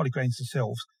 And the barley grains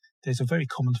themselves, there's a very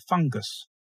common fungus.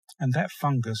 And that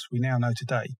fungus, we now know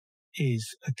today,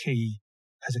 is a key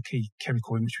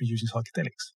chemical in which we use in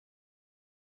psychedelics.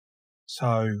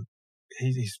 So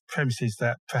his premise is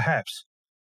that perhaps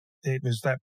it was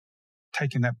that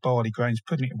taking that barley grains,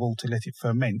 putting it in water, let it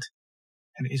ferment,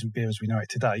 and it isn't beer as we know it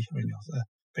today.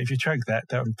 But if you drank that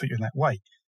would put you in that way.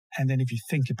 And then if you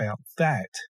think about that,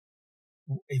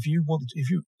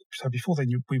 so before then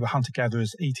we were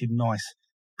hunter-gatherers eating nice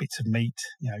bits of meat,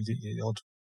 the odd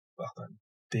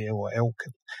deer or elk,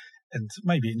 and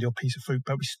maybe the odd piece of fruit,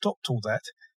 but we stopped all that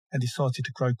and decided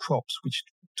to grow crops, which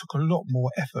took a lot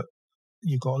more effort.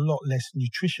 You got a lot less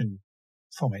nutrition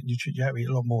from it. You have to eat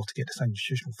a lot more to get the same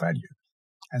nutritional value.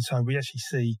 And so we actually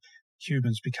see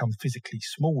humans become physically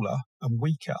smaller and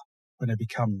weaker when they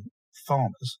become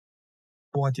farmers.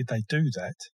 Why did they do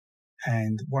that?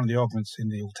 And one of the arguments in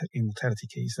the Immortality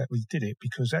Key is that we did it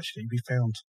because actually we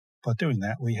found by doing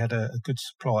that we had a good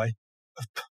supply of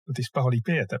this barley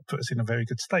beer that put us in a very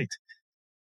good state.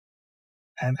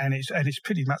 And it's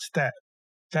pretty much that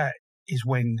is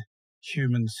when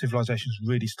human civilizations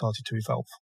really started to evolve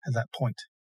at that point.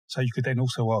 So you could then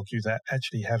also argue that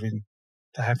actually having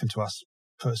that happen to us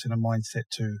put us in a mindset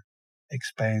to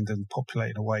expand and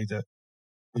populate in a way that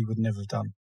we would never have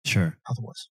done. Sure.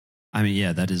 Otherwise. I mean,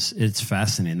 yeah, it's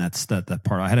fascinating. That's that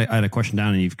part. I had a question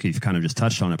down and you've kind of just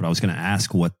touched on it, but I was going to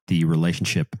ask what the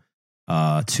relationship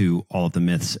to all of the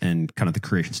myths and kind of the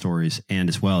creation stories, and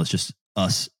as well as just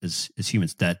us as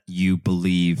humans, that you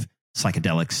believe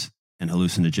psychedelics and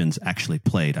hallucinogens actually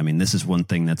played. I mean, this is one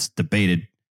thing that's debated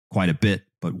quite a bit,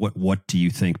 but what do you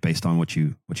think based on what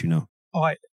you know?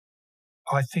 I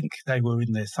think they were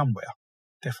in there somewhere,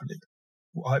 definitely.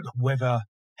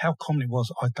 How common it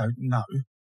was, I don't know.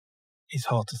 It's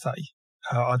hard to say.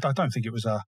 I don't think it was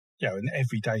an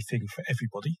everyday thing for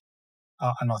everybody.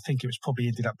 And I think it was probably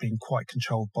ended up being quite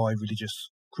controlled by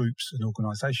religious groups and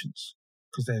organisations,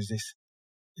 because there's this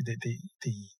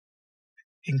the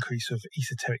increase of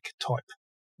esoteric type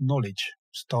knowledge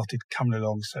started coming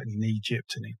along, certainly in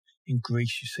Egypt and in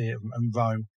Greece, you see it, and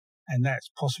Rome, and that's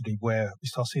possibly where we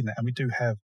start seeing that. And we do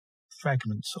have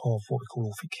fragments of what we call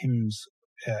Orphic hymns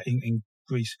in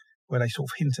Greece, where they sort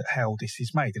of hint at how this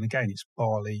is made. And again, it's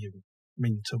barley and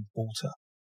mint and water.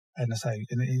 And I say,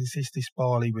 and it's this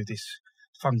barley with this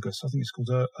fungus. I think it's called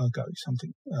ergo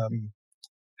something.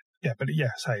 It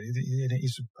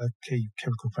is a key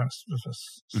chemical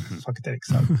psychedelic.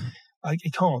 So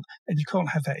you can't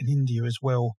have that in India as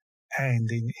well, and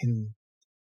in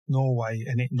Norway,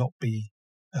 and it not be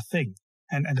a thing.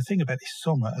 And the thing about this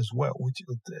soma as well,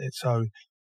 so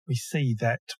we see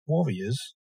that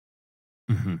warriors,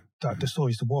 the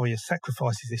story is the warrior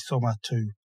sacrifices this soma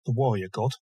to the warrior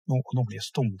god, normally a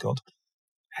storm god,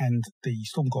 and the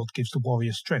storm god gives the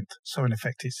warrior strength. So in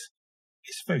effect, it's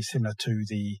very similar to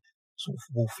the sort of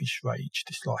wolfish rage,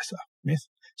 this Lysa myth.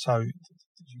 So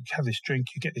you have this drink,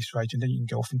 you get this rage, and then you can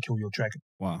go off and kill your dragon.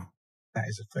 Wow. That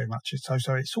is very much it. So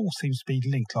it all seems to be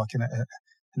linked, like an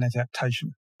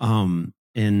adaptation.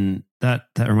 And that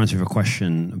reminds me of a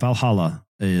question. Valhalla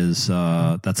is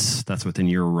that's within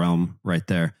your realm right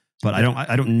there. But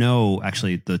I don't know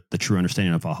actually the true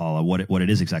understanding of Valhalla, what it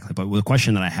is exactly. But the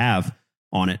question that I have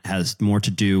on it has more to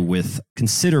do with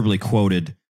considerably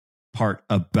quoted part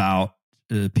about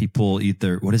people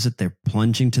either, what is it? They're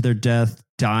plunging to their death,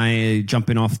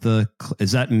 jumping off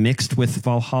is that mixed with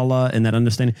Valhalla and that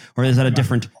understanding? Or is that a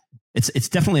different, it's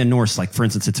definitely a Norse, like for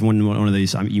instance, it's one of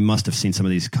these, you must have seen some of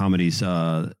these comedies,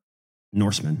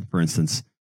 Norsemen, for instance.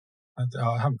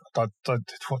 I haven't watched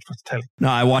the telly. No,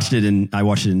 I watched it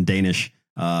in Danish.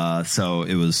 So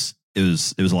it was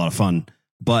a lot of fun,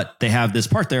 but they have this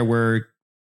part there where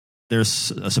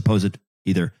there's a supposed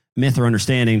either myth or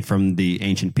understanding from the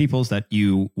ancient peoples that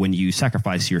when you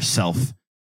sacrifice yourself,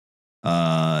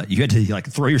 you had to like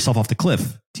throw yourself off the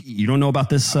cliff. You don't know about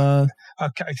this?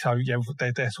 Okay, so yeah,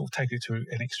 they're sort of taking it to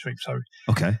an extreme. So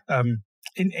okay,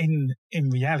 in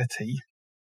reality,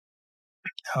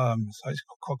 so it's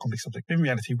quite a complex subject. In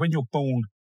reality, when you're born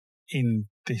in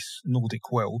this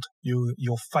Nordic world,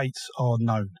 your fates are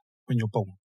known when you're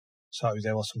born. So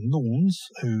there are some Norns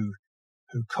who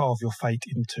carve your fate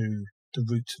into the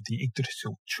roots of the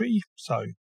Yggdrasil tree. So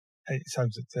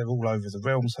they're all over the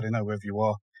realm, so they know wherever you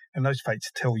are. And those fates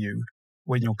tell you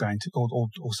when you're going to,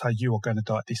 or say you are going to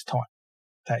die at this time.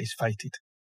 That is fated.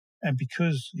 And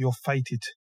because you're fated,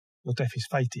 your death is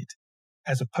fated,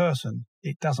 as a person,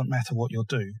 it doesn't matter what you'll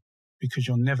do, because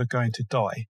you're never going to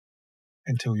die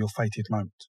until your fated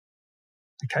moment.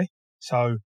 Okay?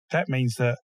 So that means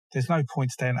that there's no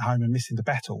point staying at home and missing the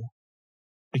battle,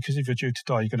 because if you're due to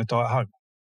die, you're going to die at home.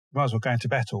 You might as well go into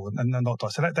battle and not die.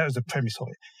 So that was the premise of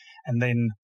it. And then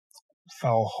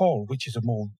Valhalla, which is a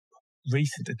more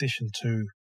recent addition to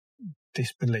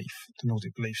this belief, the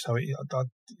Nordic belief. So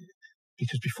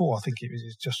because before I think it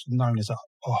was just known as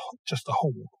just the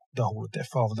hall of death,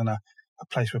 rather than a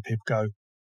place where people go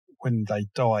when they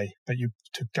die. But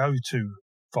to go to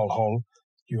Valhalla,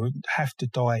 you have to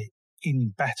die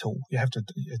in battle. You have to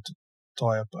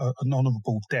die an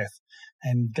honourable death,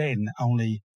 and then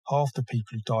only half the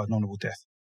people who die an honourable death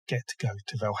get to go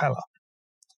to Valhalla.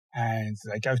 And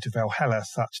they go to Valhalla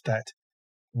such that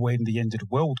when the end of the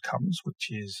world comes, which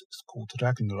is called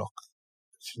Ragnarok,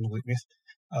 which is a Nordic myth,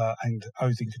 and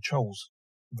Odin controls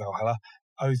Valhalla,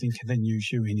 Odin can then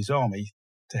use you in his army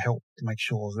to help make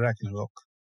sure Ragnarok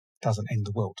doesn't end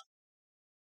the world.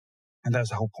 And that's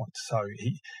the whole point.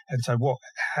 So what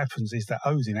happens is that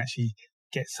Odin actually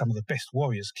gets some of the best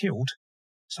warriors killed,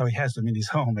 so he has them in his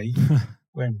army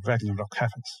when Ragnarok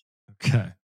happens.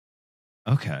 Okay.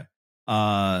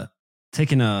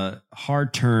 Taking a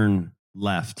hard turn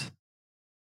left.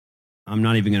 I'm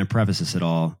not even going to preface this at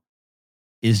all.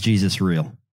 Is Jesus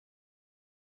real?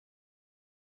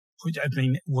 I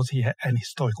mean, was he an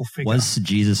historical figure? Was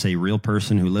Jesus a real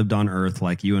person who lived on earth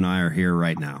like you and I are here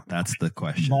right now? That's the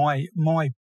question.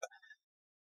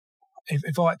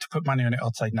 If I had to put money on it,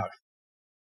 I'd say no.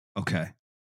 Okay.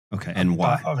 And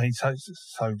why? I mean, so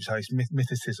it's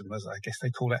mythicism, as I guess they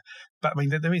call it. But I mean,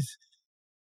 there is.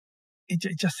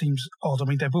 It just seems odd. I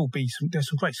mean, there's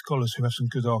some great scholars who have some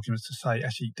good arguments to say,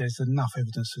 actually, there's enough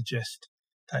evidence to suggest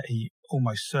that he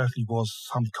almost certainly was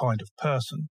some kind of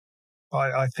person.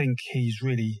 But I think he's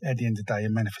really, at the end of the day, a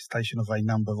manifestation of a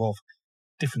number of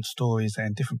different stories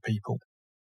and different people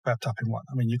wrapped up in one.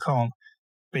 I mean, you can't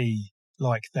be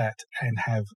like that and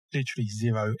have literally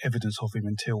zero evidence of him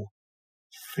until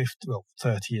 30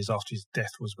 years after his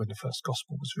death was when the first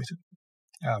gospel was written.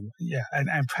 And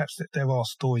perhaps that there are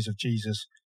stories of Jesus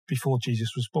before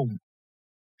Jesus was born.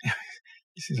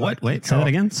 What? Wait, say that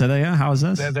again? Say that again? How is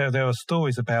this? There are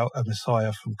stories about a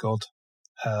Messiah from God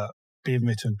being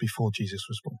written before Jesus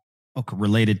was born. Okay,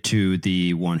 related to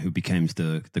the one who became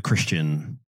the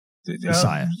Christian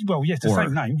Messiah.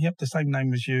 Same name. Yep, the same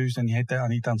name was used, and he had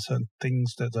only done certain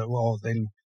things that were then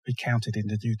recounted in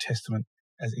the New Testament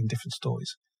as in different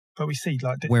stories. But we see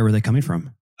where were they coming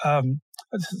from?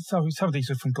 So some of these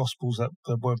are from Gospels that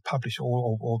weren't published,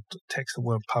 or texts that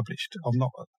weren't published. I'm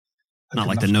not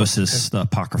like the Gnosis, the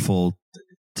apocryphal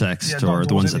text, or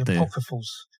the ones that they apocryphals,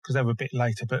 because they were a bit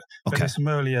later. But there's some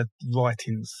earlier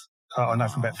writings. I know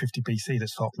from about 50 BC that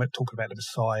start talking about the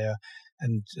Messiah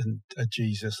and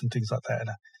Jesus and things like that, and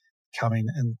coming.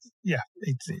 And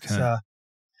it's I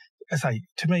say,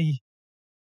 to me,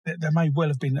 there may well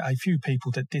have been a few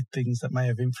people that did things that may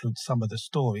have influenced some of the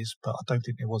stories, but I don't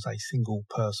think there was a single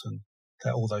person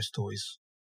that all those stories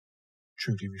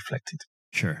truly reflected.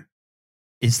 Sure.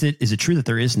 Is it true that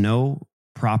there is no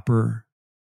proper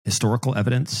historical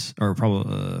evidence or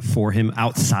probably for him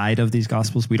outside of these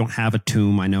Gospels? We don't have a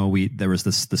tomb. I know there was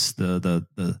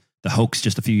the hoax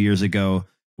just a few years ago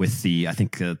with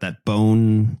that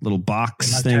bone little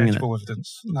box no thing. Tangible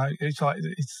evidence. No, it's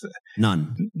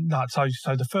none. No.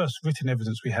 So the first written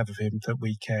evidence we have of him that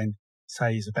we can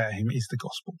say is about him is the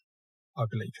Gospel, I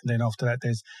believe. And then after that,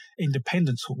 there's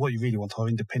independent. What you really want are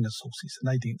independent sources,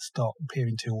 and they didn't start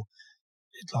appearing till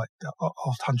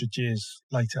 100 years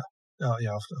later.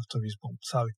 After he was born.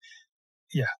 So,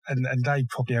 and they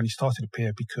probably only started to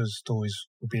appear because stories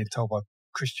were being told by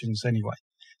Christians anyway.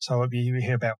 So we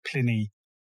hear about Pliny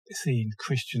seeing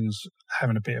Christians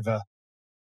having a bit of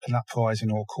an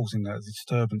uprising or causing a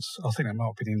disturbance. I think that might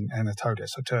have been in Anatolia,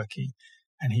 so Turkey.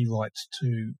 And he writes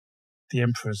to the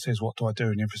emperor, says, "What do I do?"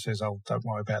 And the emperor says, "Oh, don't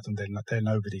worry about them. They're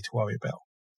nobody to worry about."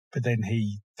 But then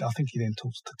I think he then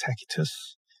talks to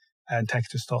Tacitus, and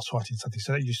Tacitus starts writing something.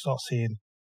 So you start seeing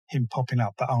him popping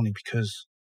up, but only because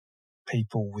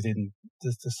people within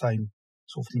the same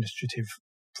sort of administrative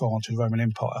branch of the Roman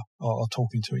Empire are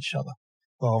talking to each other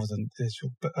rather than this.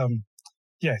 But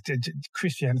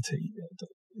Christianity,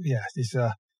 is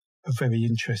a very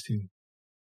interesting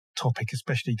topic,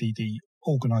 especially the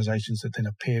organisations that then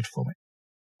appeared from it.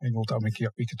 I mean, although we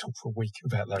could talk for a week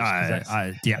about those.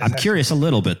 I'm curious a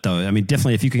little bit though. I mean,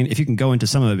 definitely if you can go into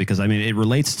some of it, because I mean it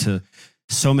relates to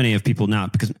so many of people now,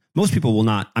 because most people will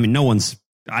not. I mean,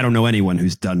 I don't know anyone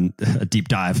who's done a deep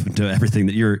dive into everything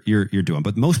that you're doing,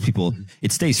 but most people,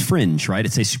 it stays fringe, right?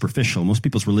 It stays superficial. Most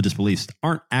people's religious beliefs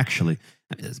aren't actually.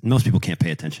 Most people can't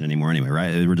pay attention anymore anyway,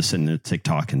 right? We're just sitting there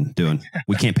TikTok and doing.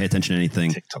 We can't pay attention to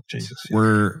anything. TikTok, Jesus.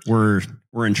 Yeah. We're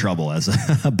in trouble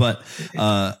but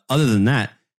other than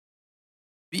that.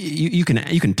 You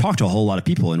can talk to a whole lot of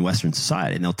people in Western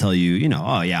society, and they'll tell you,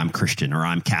 oh yeah, I'm Christian or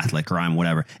I'm Catholic or I'm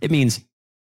whatever. It means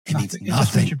nothing. It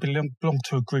just means you belong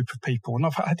to a group of people. And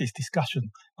I've had this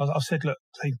discussion. I've said, look,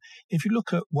 if you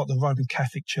look at what the Roman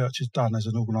Catholic Church has done as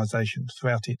an organisation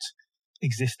throughout its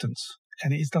existence,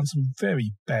 and it has done some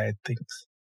very bad things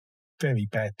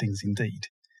indeed,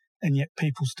 and yet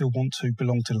people still want to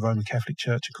belong to the Roman Catholic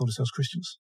Church and call themselves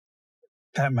Christians.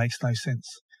 That makes no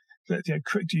sense. Do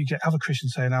you get other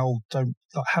Christians saying, "Oh, don't,"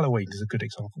 like Halloween is a good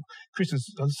example.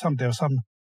 There are some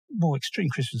more extreme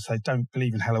Christians say, "Don't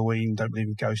believe in Halloween, don't believe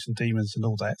in ghosts and demons and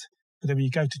all that." But then when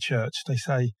you go to church, they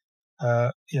say,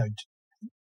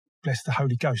 "Bless the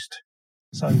Holy Ghost."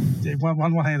 So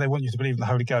on one hand, they want you to believe in the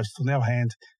Holy Ghost. On the other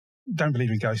hand, don't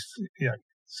believe in ghosts.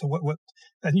 So what?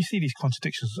 And you see these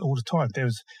contradictions all the time.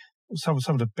 There's some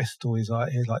of the best stories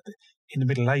I hear, like in the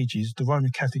Middle Ages, the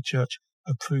Roman Catholic Church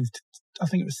approved, I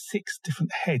think it was 6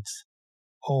 different heads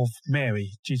of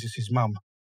Mary, Jesus' mum,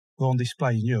 were on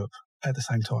display in Europe at the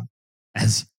same time.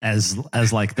 As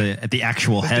like the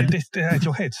actual head? The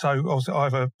actual head. So also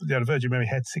either the Virgin Mary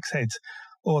had 6 heads,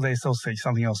 or there's obviously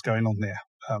something else going on there.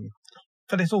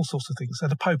 But there's all sorts of things. So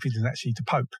the Pope isn't actually the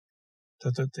Pope.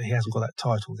 He hasn't got that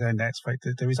title.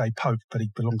 There is a Pope, but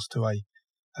he belongs to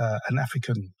an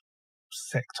African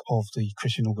sect of the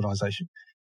Christian organisation.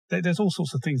 There's all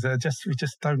sorts of things that we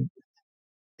just don't.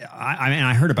 I mean,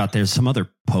 I heard about there's some other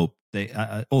Pope.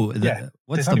 What's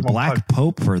the Black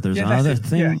Pope? Or there's another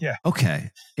thing? Yeah.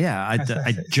 Okay. Yeah, I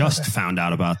just found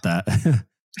out about that.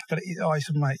 But it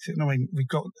isolates it. I mean, we've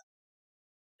got.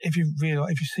 If you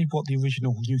see what the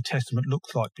original New Testament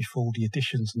looked like before the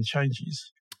additions and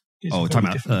changes. Talking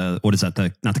about what is that?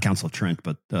 Not the Council of Trent,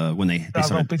 but when they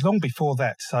started long before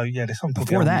that. So there's something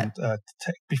before that.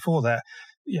 Before that,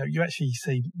 you actually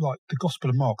see like the Gospel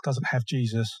of Mark doesn't have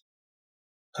Jesus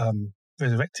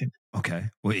resurrect him. Okay.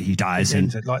 Well, he dies It in.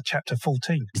 ends at like chapter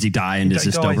 14. Does he die and is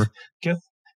this dies. over?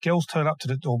 Girls turn up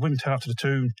or women turn up to the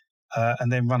tomb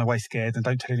and then run away scared and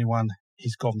don't tell anyone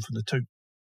he's gone from the tomb.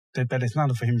 But there's none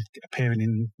of him appearing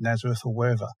in Nazareth or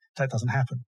wherever. That doesn't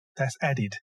happen. That's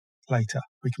added later.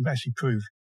 We can actually prove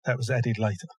that was added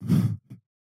later.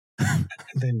 And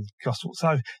then gospel.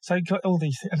 So you got all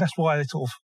these, and that's why they sort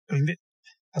of, I mean,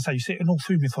 I say you see it in all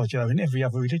through mythology, in every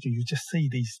other religion, you just see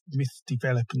these myths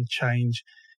develop and change.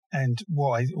 And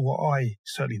what I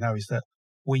certainly know is that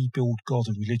we build God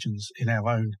and religions in our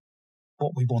own,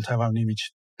 what we want our own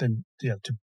image them,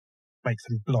 to make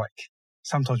them like.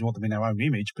 Sometimes we want them in our own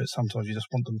image, but sometimes you just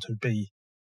want them to be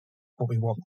what we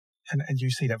want. And you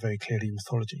see that very clearly in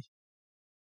mythology.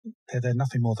 They're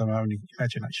nothing more than our own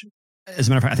imagination. As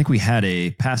a matter of fact, I think we had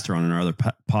a pastor on our other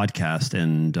podcast,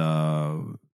 and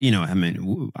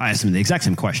I asked him the exact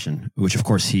same question, which of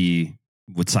course he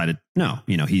would cite it. No,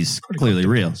 he's clearly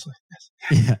real.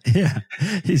 Yes. Yeah.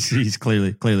 He's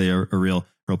clearly a real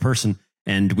person,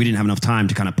 and we didn't have enough time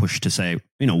to kind of push to say,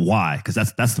 why? Because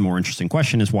that's the more interesting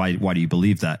question: is why do you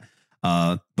believe that?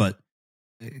 But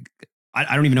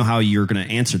I don't even know how you're going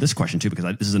to answer this question too, because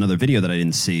this is another video that I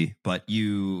didn't see. But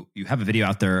you have a video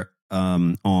out there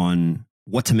on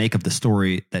what to make of the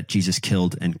story that Jesus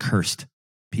killed and cursed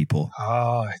people.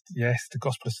 Yes, the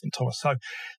Gospel of St. Thomas. So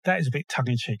that is a bit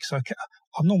tongue-in-cheek. So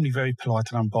I'm normally very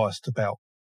polite and unbiased about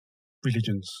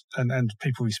religions, and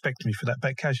people respect me for that.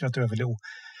 But occasionally I do have a little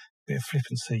bit of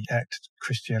flippancy at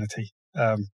Christianity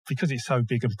because it's so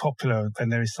big and popular,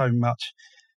 and there is so much.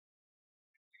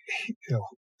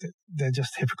 They're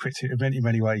just hypocrites in many,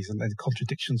 many ways, and the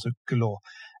contradictions are galore.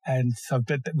 And so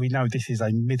we know this is a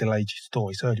Middle Ages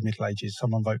story. It's early Middle Ages.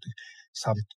 Someone wrote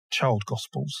some child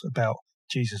gospels about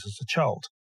Jesus as a child.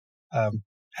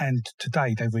 And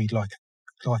today they read like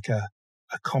a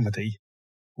comedy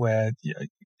where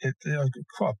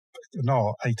quite an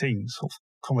R18 sort of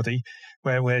comedy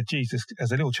where Jesus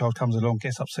as a little child comes along,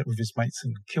 gets upset with his mates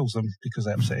and kills them because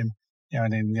they upset him,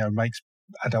 and then makes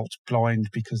adults blind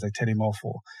because they tell him off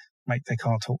or they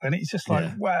can't talk. And it's just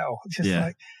like, wow, it's just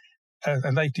like,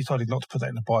 and they've decided not to put that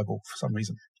in the Bible for some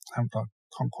reason. I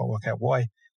can't quite work out why.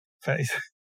 But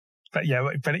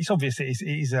it's obvious it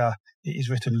is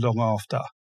written long after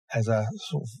as a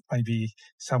sort of maybe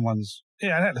someone's,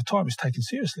 and at the time it was taken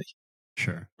seriously.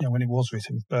 Sure. When it was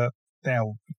written, but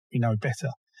now we know better.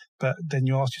 But then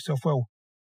you ask yourself, well,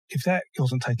 if that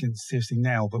wasn't taken seriously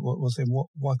now, but what was then?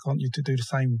 Why can't you do the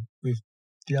same with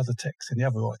the other texts and the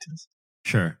other writers?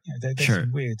 Sure. They're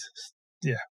weird.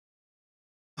 Yeah.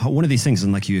 One of these things,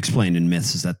 and like you explained in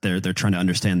myths, is that they're trying to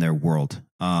understand their world.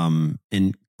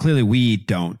 And clearly we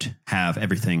don't have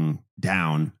everything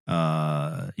down,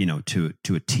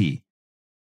 to a T.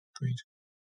 Agreed.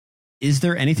 Is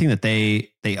there anything that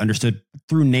they understood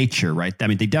through nature, right? I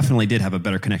mean, they definitely did have a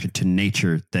better connection to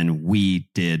nature than we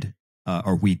did,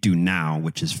 or we do now,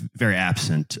 which is very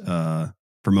absent for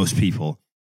most people.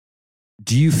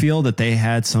 Do you feel that they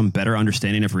had some better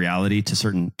understanding of reality to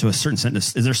a certain extent?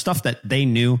 Is there stuff that they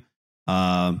knew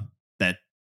that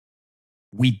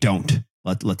we don't?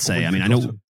 Let's say. I mean, I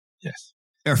know. Yes.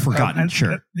 Or forgotten.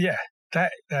 Sure.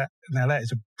 That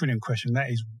is a brilliant question.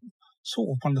 That is sort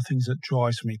of one of the things that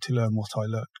drives me to learn what I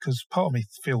learned, because part of me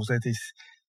feels that this,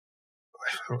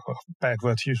 bad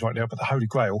word to use right now, but the holy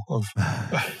grail of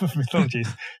mythology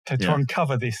is to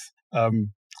uncover this.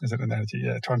 As an analogy,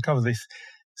 to uncover this.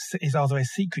 Are there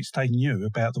secrets they knew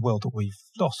about the world that we've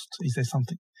lost? Is there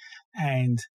something?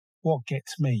 And what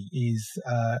gets me is,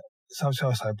 so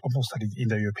I'm more studying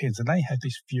Indo-Europeans, and they have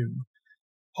this view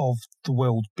of the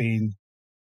world being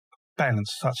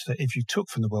balanced such that if you took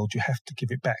from the world, you have to give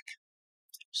it back.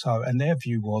 So, and their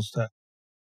view was that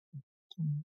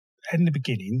in the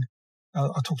beginning, I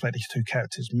talked about these two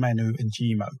characters, Manu and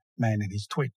Yimo, man and his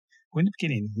twin. Well, in the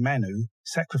beginning, Manu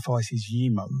sacrifices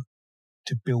Yimo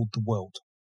to build the world.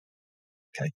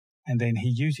 Okay, and then he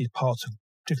uses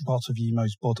different parts of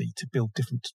Yimo's body to build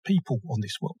different people on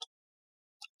this world.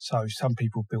 So some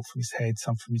people built from his head,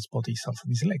 some from his body, some from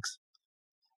his legs.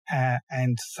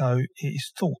 And so it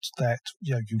is thought that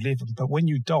you live, but when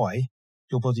you die,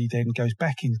 your body then goes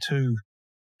back into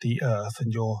the earth,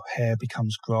 and your hair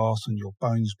becomes grass, and your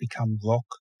bones become rock,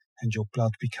 and your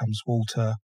blood becomes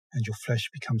water, and your flesh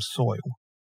becomes soil,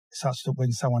 such that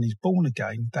when someone is born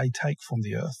again, they take from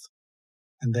the earth,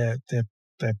 and their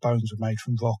bones were made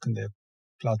from rock and their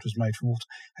blood was made from water.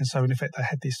 And so in effect, they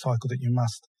had this cycle that you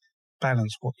must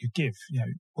balance what you give.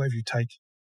 Whatever you take,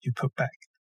 you put back.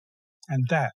 And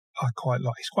that I quite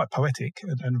like. It's quite poetic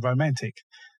and romantic,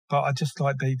 but I just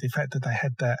like the fact that they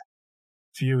had that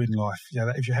view in life.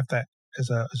 That if you have that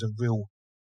as a real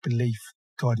belief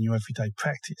guiding your everyday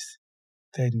practice,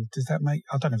 then does that make,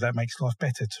 I don't know if that makes life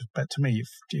better, but to me,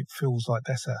 it feels like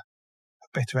that's a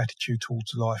better attitude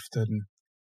towards life than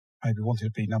maybe wanting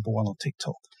to be number one on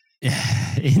TikTok.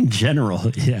 In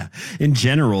general, yeah. In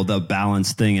general, the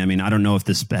balance thing. I mean, I don't know if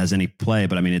this has any play,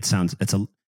 but I mean, it's not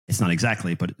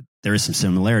exactly, but there is some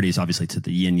similarities, obviously, to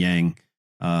the yin yang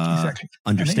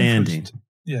understanding.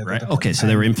 Yeah. Right. Okay. So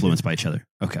they were influenced by each other.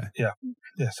 Okay. Yeah.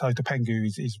 Yeah. So the Pengu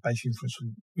is basically influenced.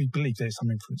 We believe there's some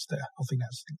influence there. I think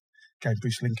that's again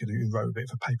Bruce Lincoln who wrote a bit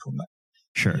of a paper on that.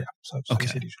 Sure. Yeah. So okay.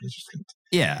 It's religious linked.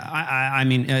 Yeah. I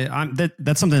mean,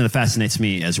 that's something that fascinates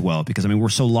me as well, because I mean, we're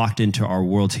so locked into our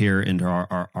world here, into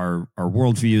our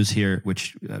worldviews here,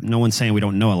 which no one's saying we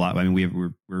don't know a lot. I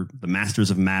mean, we're the masters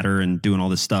of matter and doing all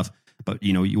this stuff, but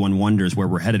you know, one wonders where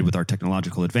we're headed with our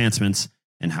technological advancements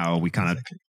and how we kind of,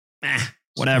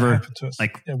 whatever.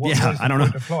 Like, I don't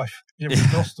know. Of life. Yeah,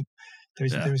 we've lost. There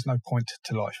is no point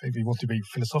to life. If you want to be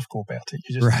philosophical about it,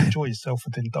 you just enjoy yourself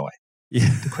and then die. Yeah.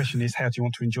 The question is, how do you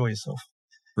want to enjoy yourself?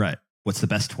 Right. What's the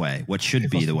best way? What should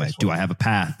be the way? Do I have a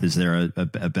path? Is there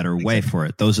a better way for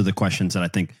it? Those are the questions that I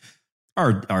think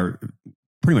are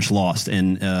pretty much lost,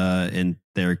 and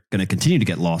they're going to continue to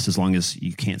get lost as long as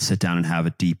you can't sit down and have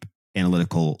a deep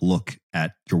analytical look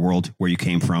at your world, where you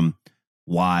came from,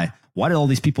 why did all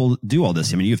these people do all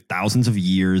this? I mean, you have thousands of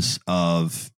years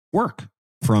of work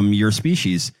from your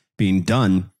species being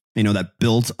done, you know, that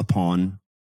builds upon,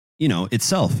 you know,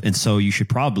 itself. And so you should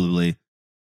probably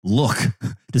look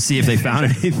to see if they found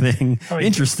anything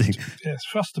interesting. Yes,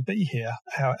 for us to be here,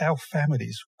 our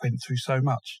families went through so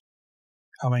much.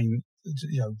 I mean,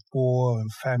 you know, war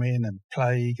and famine and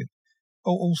plague and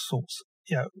all sorts,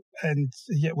 you know, and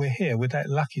yet we're here. We're that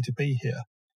lucky to be here.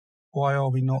 Why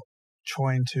are we not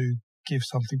trying to give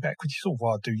something back? Which is sort of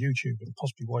why I do YouTube and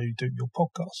possibly why you do your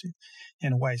podcast.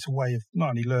 In a way, it's a way of not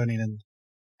only learning and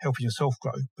helping yourself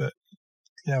grow, but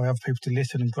allow other people to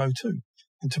listen and grow too.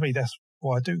 And to me, that's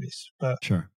why I do this. But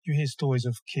sure. You hear stories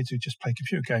of kids who just play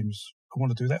computer games and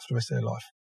want to do that for the rest of their life.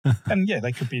 And yeah,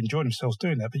 they could be enjoying themselves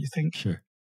doing that, but you think, sure.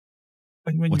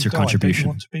 When what's you your contribution? You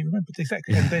want to be remembered.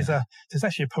 Exactly. Yeah. And there's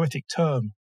actually a poetic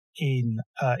term in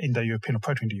Indo-European or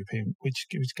Proto-Indo-European, which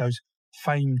goes,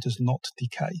 fame does not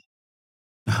decay.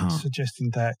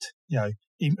 Suggesting that, you know,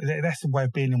 that's the way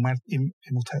of being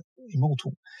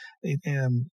immortal.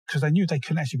 Because they knew they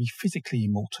couldn't actually be physically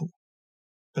immortal,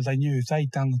 but they knew if they'd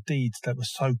done deeds that were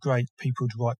so great, people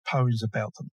would write poems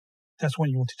about them. That's what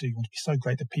you want to do. You want to be so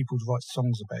great that people would write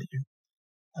songs about you.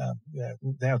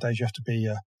 Nowadays, you have to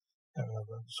be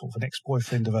sort of an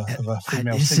ex-boyfriend of a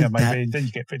female singer, maybe, and then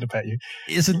you get written about you.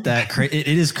 Isn't that crazy? It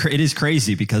is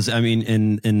crazy because I mean,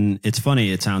 in it's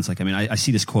funny. It sounds like, I mean, I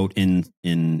see this quote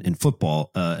in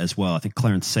football as well. I think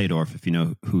Clarence Seedorf, if you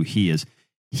know who he is,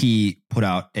 he put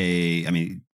out a. I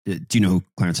mean, do you know who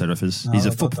Clarence Seedorf is? No, he's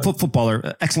a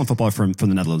footballer, excellent footballer from the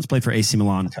Netherlands. Played for AC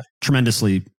Milan,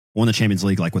 tremendously, won the Champions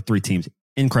League like with 3 teams,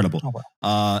 incredible. Oh,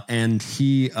 wow. And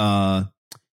he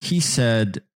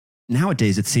said,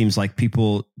 nowadays, it seems like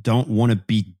people don't want to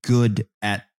be good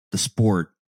at the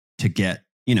sport to get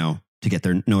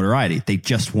their notoriety. They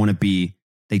just want to be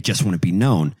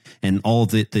known. And all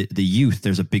the youth,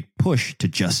 there's a big push to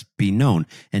just be known.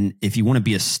 And if you want to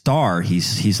be a star,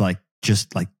 he's like,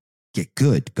 just like, get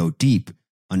good, go deep,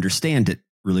 understand it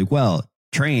really well,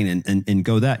 train and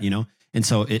go that, you know? And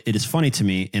so it is funny to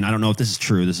me. And I don't know if this is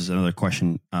true. This is another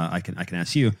question I can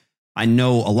ask you. I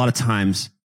know a lot of times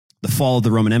the fall of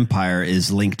the Roman Empire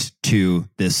is linked to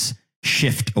this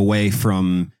shift away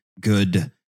from good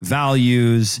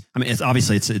values. I mean, it's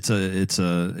obviously it's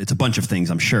a bunch of things,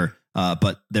 I'm sure.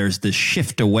 But there's this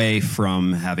shift away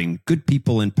from having good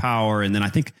people in power. And then I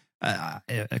think,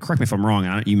 correct me if I'm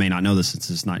wrong, you may not know this since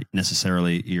it's not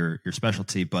necessarily your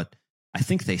specialty, but I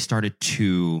think they started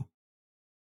to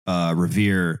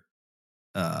revere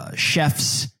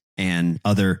chefs and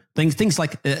other things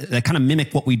like that kind of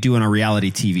mimic what we do in our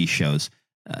reality TV shows.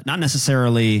 Not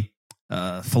necessarily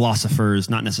philosophers,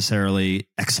 not necessarily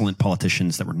excellent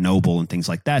politicians that were noble and things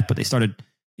like that, but they started,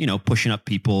 pushing up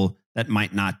people that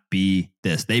might not be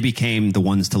this. They became the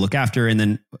ones to look after. And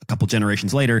then a couple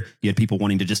generations later, you had people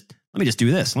wanting to let me just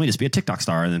do this. Let me just be a TikTok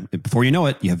star. And then before you know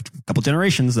it, you have a couple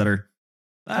generations that are...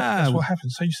 That's what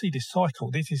happens. So you see this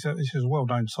cycle. This is a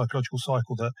well-known psychological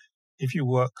cycle that if you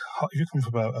come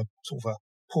from a sort of a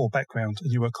poor background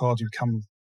and you work hard, you become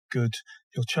good,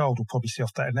 your child will probably see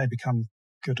off that and they become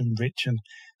good and rich and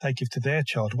they give to their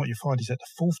child. And what you find is that the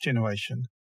fourth generation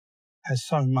has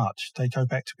so much, they go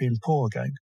back to being poor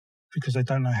again because they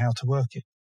don't know how to work it.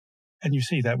 And you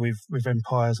see that with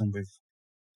empires and with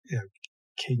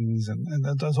kings and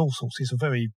there's all sorts. It's a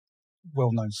very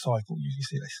well-known cycle. You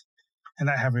see this, and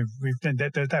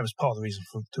that was part of the reason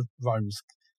for the Rome's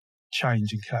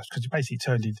change and collapse, because it basically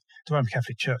turned into the Roman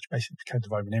Catholic Church basically became the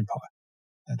Roman Empire,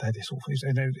 and they had this awful.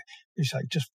 And you say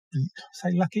just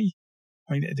say lucky.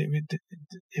 I mean,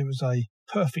 it was a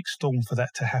perfect storm for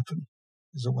that to happen.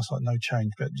 There's almost like no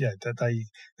change, but yeah, they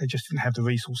just didn't have the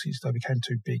resources. They became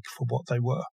too big for what they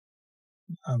were,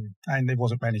 and it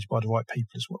wasn't managed by the right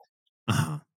people as well.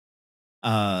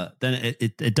 Then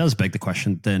it does beg the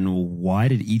question, then why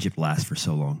did Egypt last for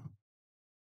so long?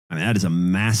 I mean, that is a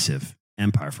massive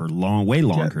empire for way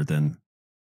longer than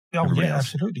everybody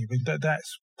else. Absolutely. I mean,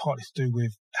 that's partly to do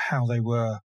with how they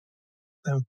were.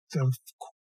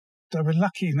 They were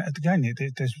lucky, and again,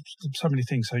 there's so many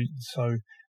things. So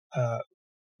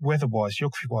weather-wise,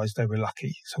 geography-wise, they were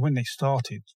lucky. So when they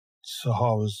started,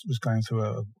 Sahara was going through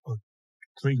a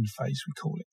green phase, we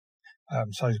call it.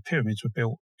 So the pyramids were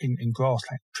built in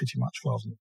grassland pretty much, rather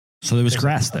than. So there was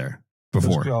grass there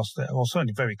before. There was grass there, or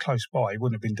certainly very close by. It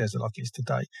wouldn't have been desert like it is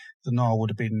today. The Nile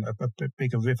would have been a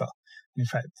bigger river. In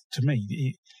fact, to me,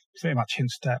 it very much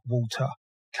hints that water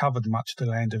covered much of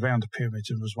the land around the pyramids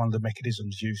and was one of the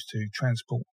mechanisms used to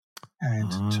transport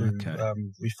and to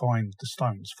refine the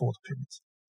stones for the pyramids.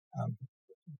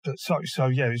 But so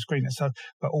yeah, it was green.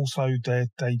 But also they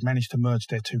managed to merge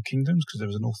their two kingdoms, because there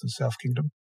was a north and south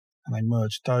kingdom, and they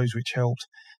merged those, which helped.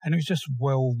 And it was just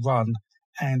well run,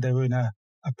 and they were in a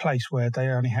place where they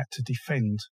only had to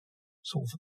defend sort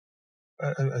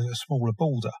of a smaller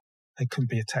border. They couldn't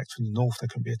be attacked from the north. They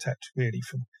couldn't be attacked really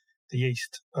from the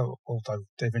east, although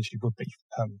they eventually would be.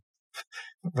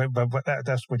 But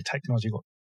that's when technology got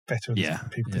better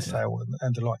and people could sail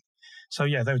and the like. So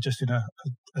yeah, they were just in a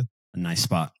nice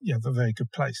spot. Yeah, a very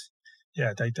good place.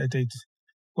 Yeah, they did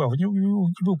well.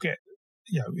 You will get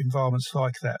environments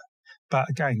like that, but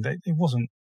again, it wasn't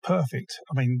perfect.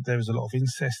 I mean, there was a lot of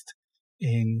incest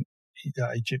in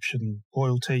Egyptian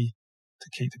royalty to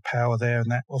keep the power there,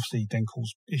 and that obviously then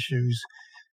caused issues.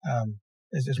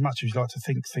 As much as you like to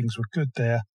think things were good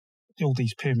there, all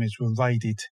these pyramids were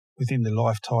raided within the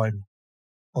lifetime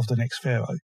of the next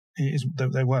pharaoh.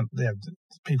 They weren't there.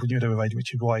 People knew they were raided,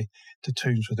 which is why the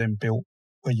tombs were then built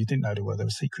where you didn't know they were. They were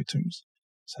secret tombs.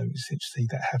 So you see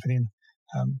that happening.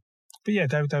 But yeah,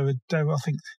 I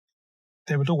think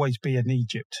there would always be an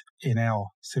Egypt in our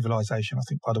civilization. I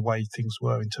think by the way things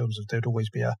were, in terms of there would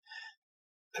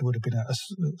have been a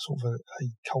sort of a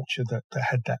culture that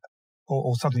had that,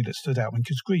 or something that stood out. I mean,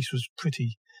 because Greece was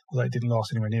pretty, although it didn't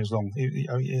last anywhere near as long,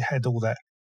 it had all that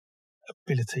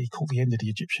ability called the end of the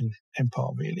Egyptian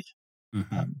Empire, really,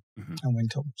 and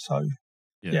went on. So,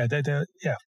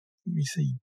 we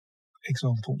see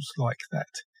examples like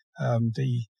that.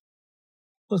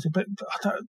 But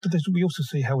we also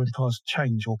see how empires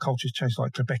change or cultures change,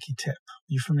 like Göbekli Tepe. Are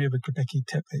you familiar with Göbekli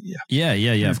Tepe?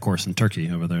 Yeah, of course, in Turkey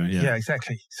over there. Yeah,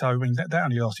 exactly. So, I mean, that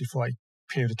only lasted for a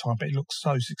period of time, but it looked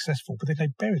so successful. But then they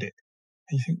buried it.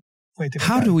 And you think, where did it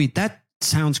go? That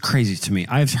sounds crazy to me.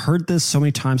 I've heard this so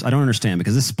many times. I don't understand,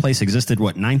 because this place existed,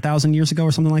 9,000 years ago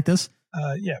or something like this?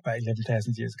 About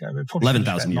 11,000 years ago.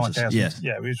 11,000 years ago, yeah.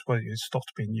 Yeah, it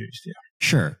stopped being used, yeah.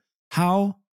 Sure.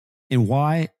 How and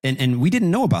why? And we didn't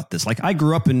know about this. Like, I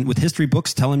grew up with history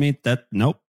books telling me that,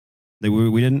 nope,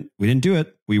 we didn't do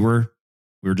it. We were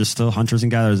just still hunters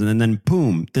and gatherers. And then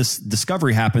boom, this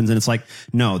discovery happens. And it's like,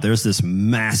 no, there's this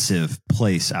massive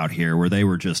place out here where they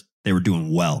were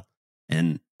doing well.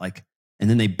 And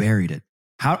then they buried it.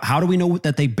 How do we know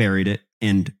that they buried it?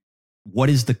 And what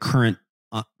is the current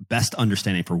best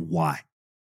understanding for why?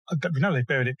 We know they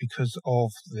buried it because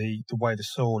of the way the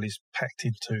soil is packed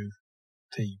into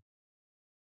the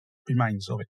remains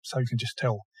of it. So you can just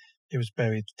tell it was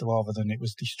buried rather than it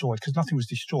was destroyed, because nothing was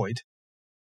destroyed.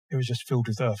 It was just filled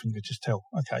with earth, and you could just tell,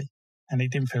 okay. And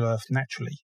it didn't fill earth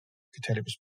naturally. You could tell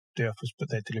the earth was put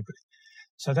there deliberately.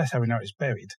 So that's how we know it's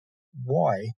buried.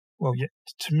 Why? Well,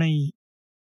 to me,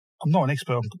 I'm not an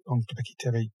expert on Göbekli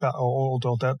Tepe, but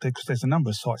because there's a number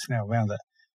of sites now around that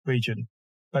region.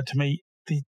 But to me,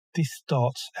 this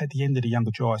starts at the end of the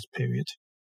Younger Dryas period,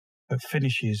 but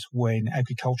finishes when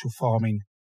agricultural farming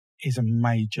is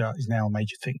now a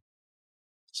major thing.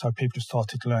 So people have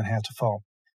started to learn how to farm,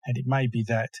 and it may be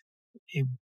that it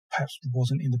perhaps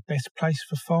wasn't in the best place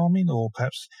for farming, or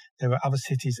perhaps there were other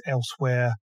cities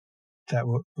elsewhere that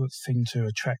would seem to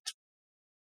attract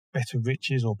better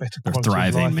riches or better quality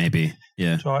thriving of life. Maybe.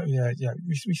 Yeah. Yeah.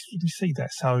 We see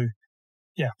that. So,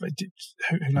 yeah, but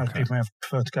who knows? Okay. People may have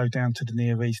preferred to go down to the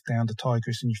Near East, down to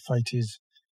Tigris and Euphrates,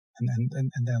 and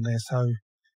down there. So,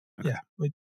 yeah,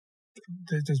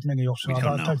 there's many options.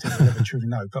 I don't think we'll ever truly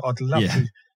know, but I'd love to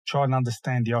try and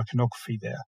understand the iconography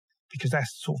there, because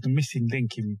that's sort of the missing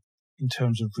link in in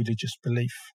terms of religious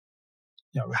belief.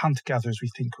 Hunter-gatherers we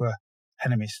think were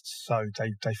animists, so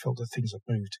they felt that things that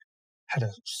moved had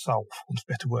a soul, for want of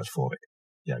a better word for it.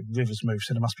 Rivers move,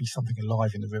 so there must be something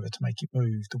alive in the river to make it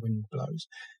move. The wind blows,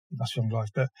 it must be alive.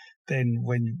 But then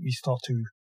when we start to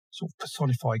sort of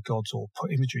personify gods or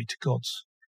put imagery to gods,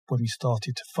 when we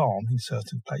started to farm in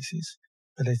certain places,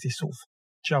 but there's this sort of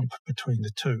jump between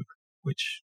the two,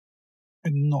 which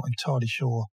we're not entirely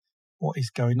sure what is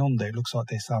going on there. It looks like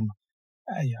there's some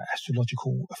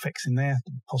astrological effects in there,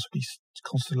 possibly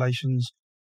constellations,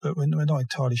 but we're not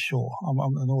entirely sure. I'm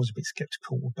always a bit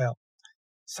sceptical about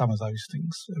some of those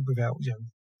things without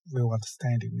real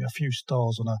understanding. A few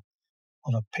stars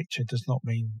on a picture does not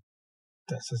mean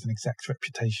that there's an exact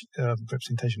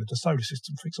representation of the solar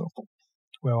system, for example.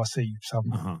 Where I see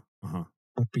some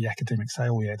would-be academics say,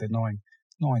 "Oh yeah, there are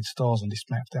nine stars on this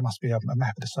map. There must be a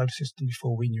map of the solar system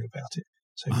before we knew about it.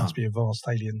 So it must be advanced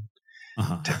alien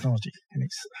technology." And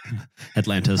it's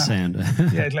Atlantis and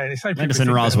Atlantis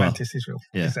and Roswell. Atlantis, Israel.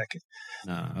 Yeah. Exactly.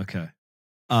 Okay.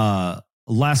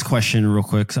 Last question, real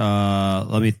quick.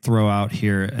 Let me throw out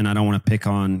here, and I don't want to pick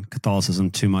on Catholicism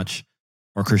too much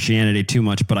or Christianity too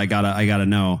much, but I gotta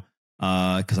know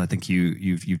because I think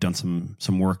you've done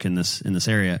some work in this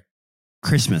area.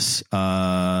 Christmas.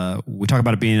 We talk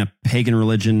about it being a pagan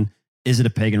religion. Is it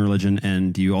a pagan religion?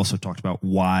 And you also talked about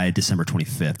why December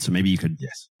 25th. So maybe you could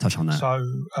touch on that. So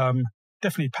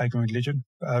definitely pagan religion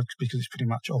because it's pretty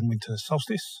much on winter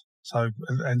solstice. So,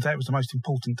 and that was the most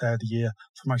important day of the year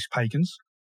for most pagans.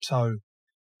 So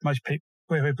most people,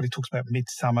 where everybody talks about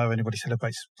midsummer, everybody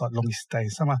celebrates like longest day in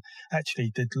summer.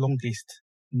 Actually, the longest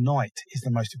night is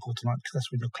the most important night because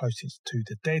that's when you're closest to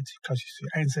the dead, closest to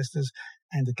your ancestors.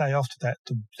 And the day after that,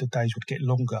 the days would get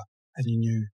longer and you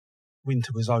knew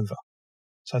winter was over.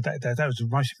 So that was the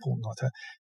most important night.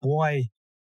 Why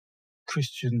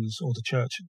Christians or the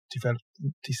church developed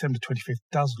December 25th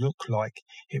does look like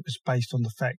it was based on the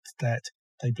fact that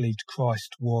they believed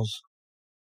Christ was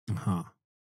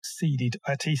seeded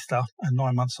at Easter, and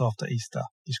 9 months after Easter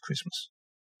is Christmas.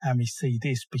 And we see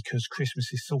this because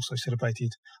Christmas is also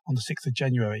celebrated on the 6th of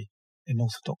January in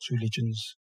Orthodox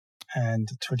religions and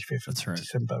the 25th of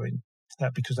December in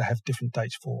that because they have different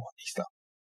dates for Easter.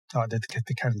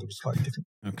 The calendar was slightly different.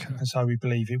 Okay. And so we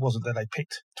believe it wasn't that they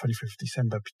picked 25th of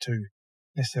December to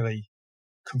necessarily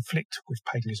conflict with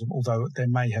paganism, although there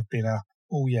may have been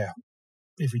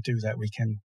if we do that, we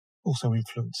can also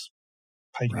influence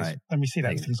paganism. Right. And we see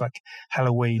that with things like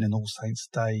Halloween and All Saints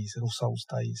Days and All Souls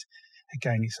Days.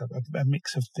 Again, it's a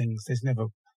mix of things. There's never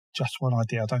just one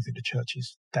idea. I don't think the church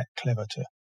is that clever to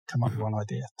come up with one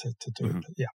idea to do it.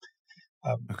 But yeah.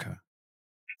 Okay.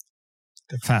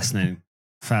 Fascinating.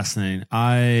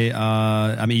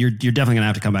 I mean, you're definitely gonna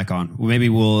have to come back on. Maybe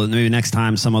next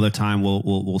time, some other time,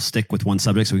 we'll stick with one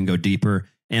subject so we can go deeper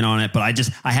in on it. But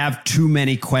I have too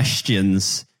many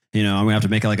questions. I'm gonna have to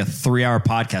make it like a 3-hour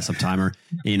podcast sometime. Or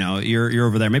you're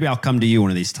over there. Maybe I'll come to you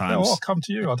one of these times. No, I'll come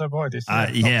to you. I don't mind this.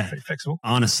 Pretty flexible.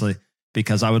 Honestly,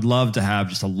 because I would love to have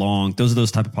just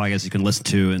those type of podcasts you can listen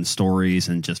to and stories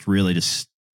and just really just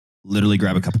literally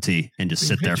grab a cup of tea and just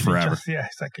sit there forever.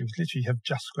 Exactly. We literally have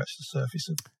just scratched the surface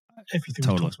of everything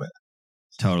we talked about.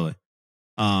 Totally.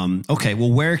 Okay.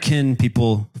 Well, where can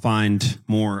people find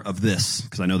more of this?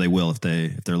 Because I know they will if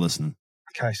they're listening.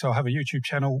 Okay. So I have a YouTube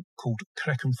channel called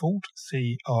Creckenford,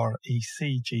 CRECGANFORD,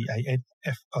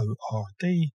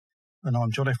 and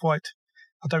I'm John F. White.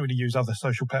 I don't really use other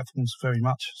social platforms very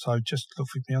much, so just look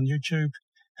for me on YouTube,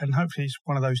 and hopefully it's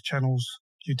one of those channels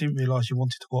you didn't realize you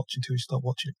wanted to watch until you start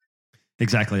watching it.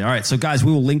 Exactly. All right. So, guys,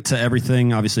 we will link to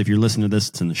everything. Obviously, if you're listening to this,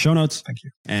 it's in the show notes. Thank you.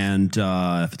 And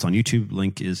if it's on YouTube,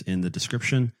 link is in the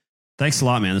description. Thanks a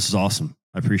lot, man. This is awesome.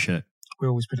 I appreciate it. It's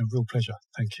always been a real pleasure.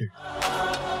 Thank you.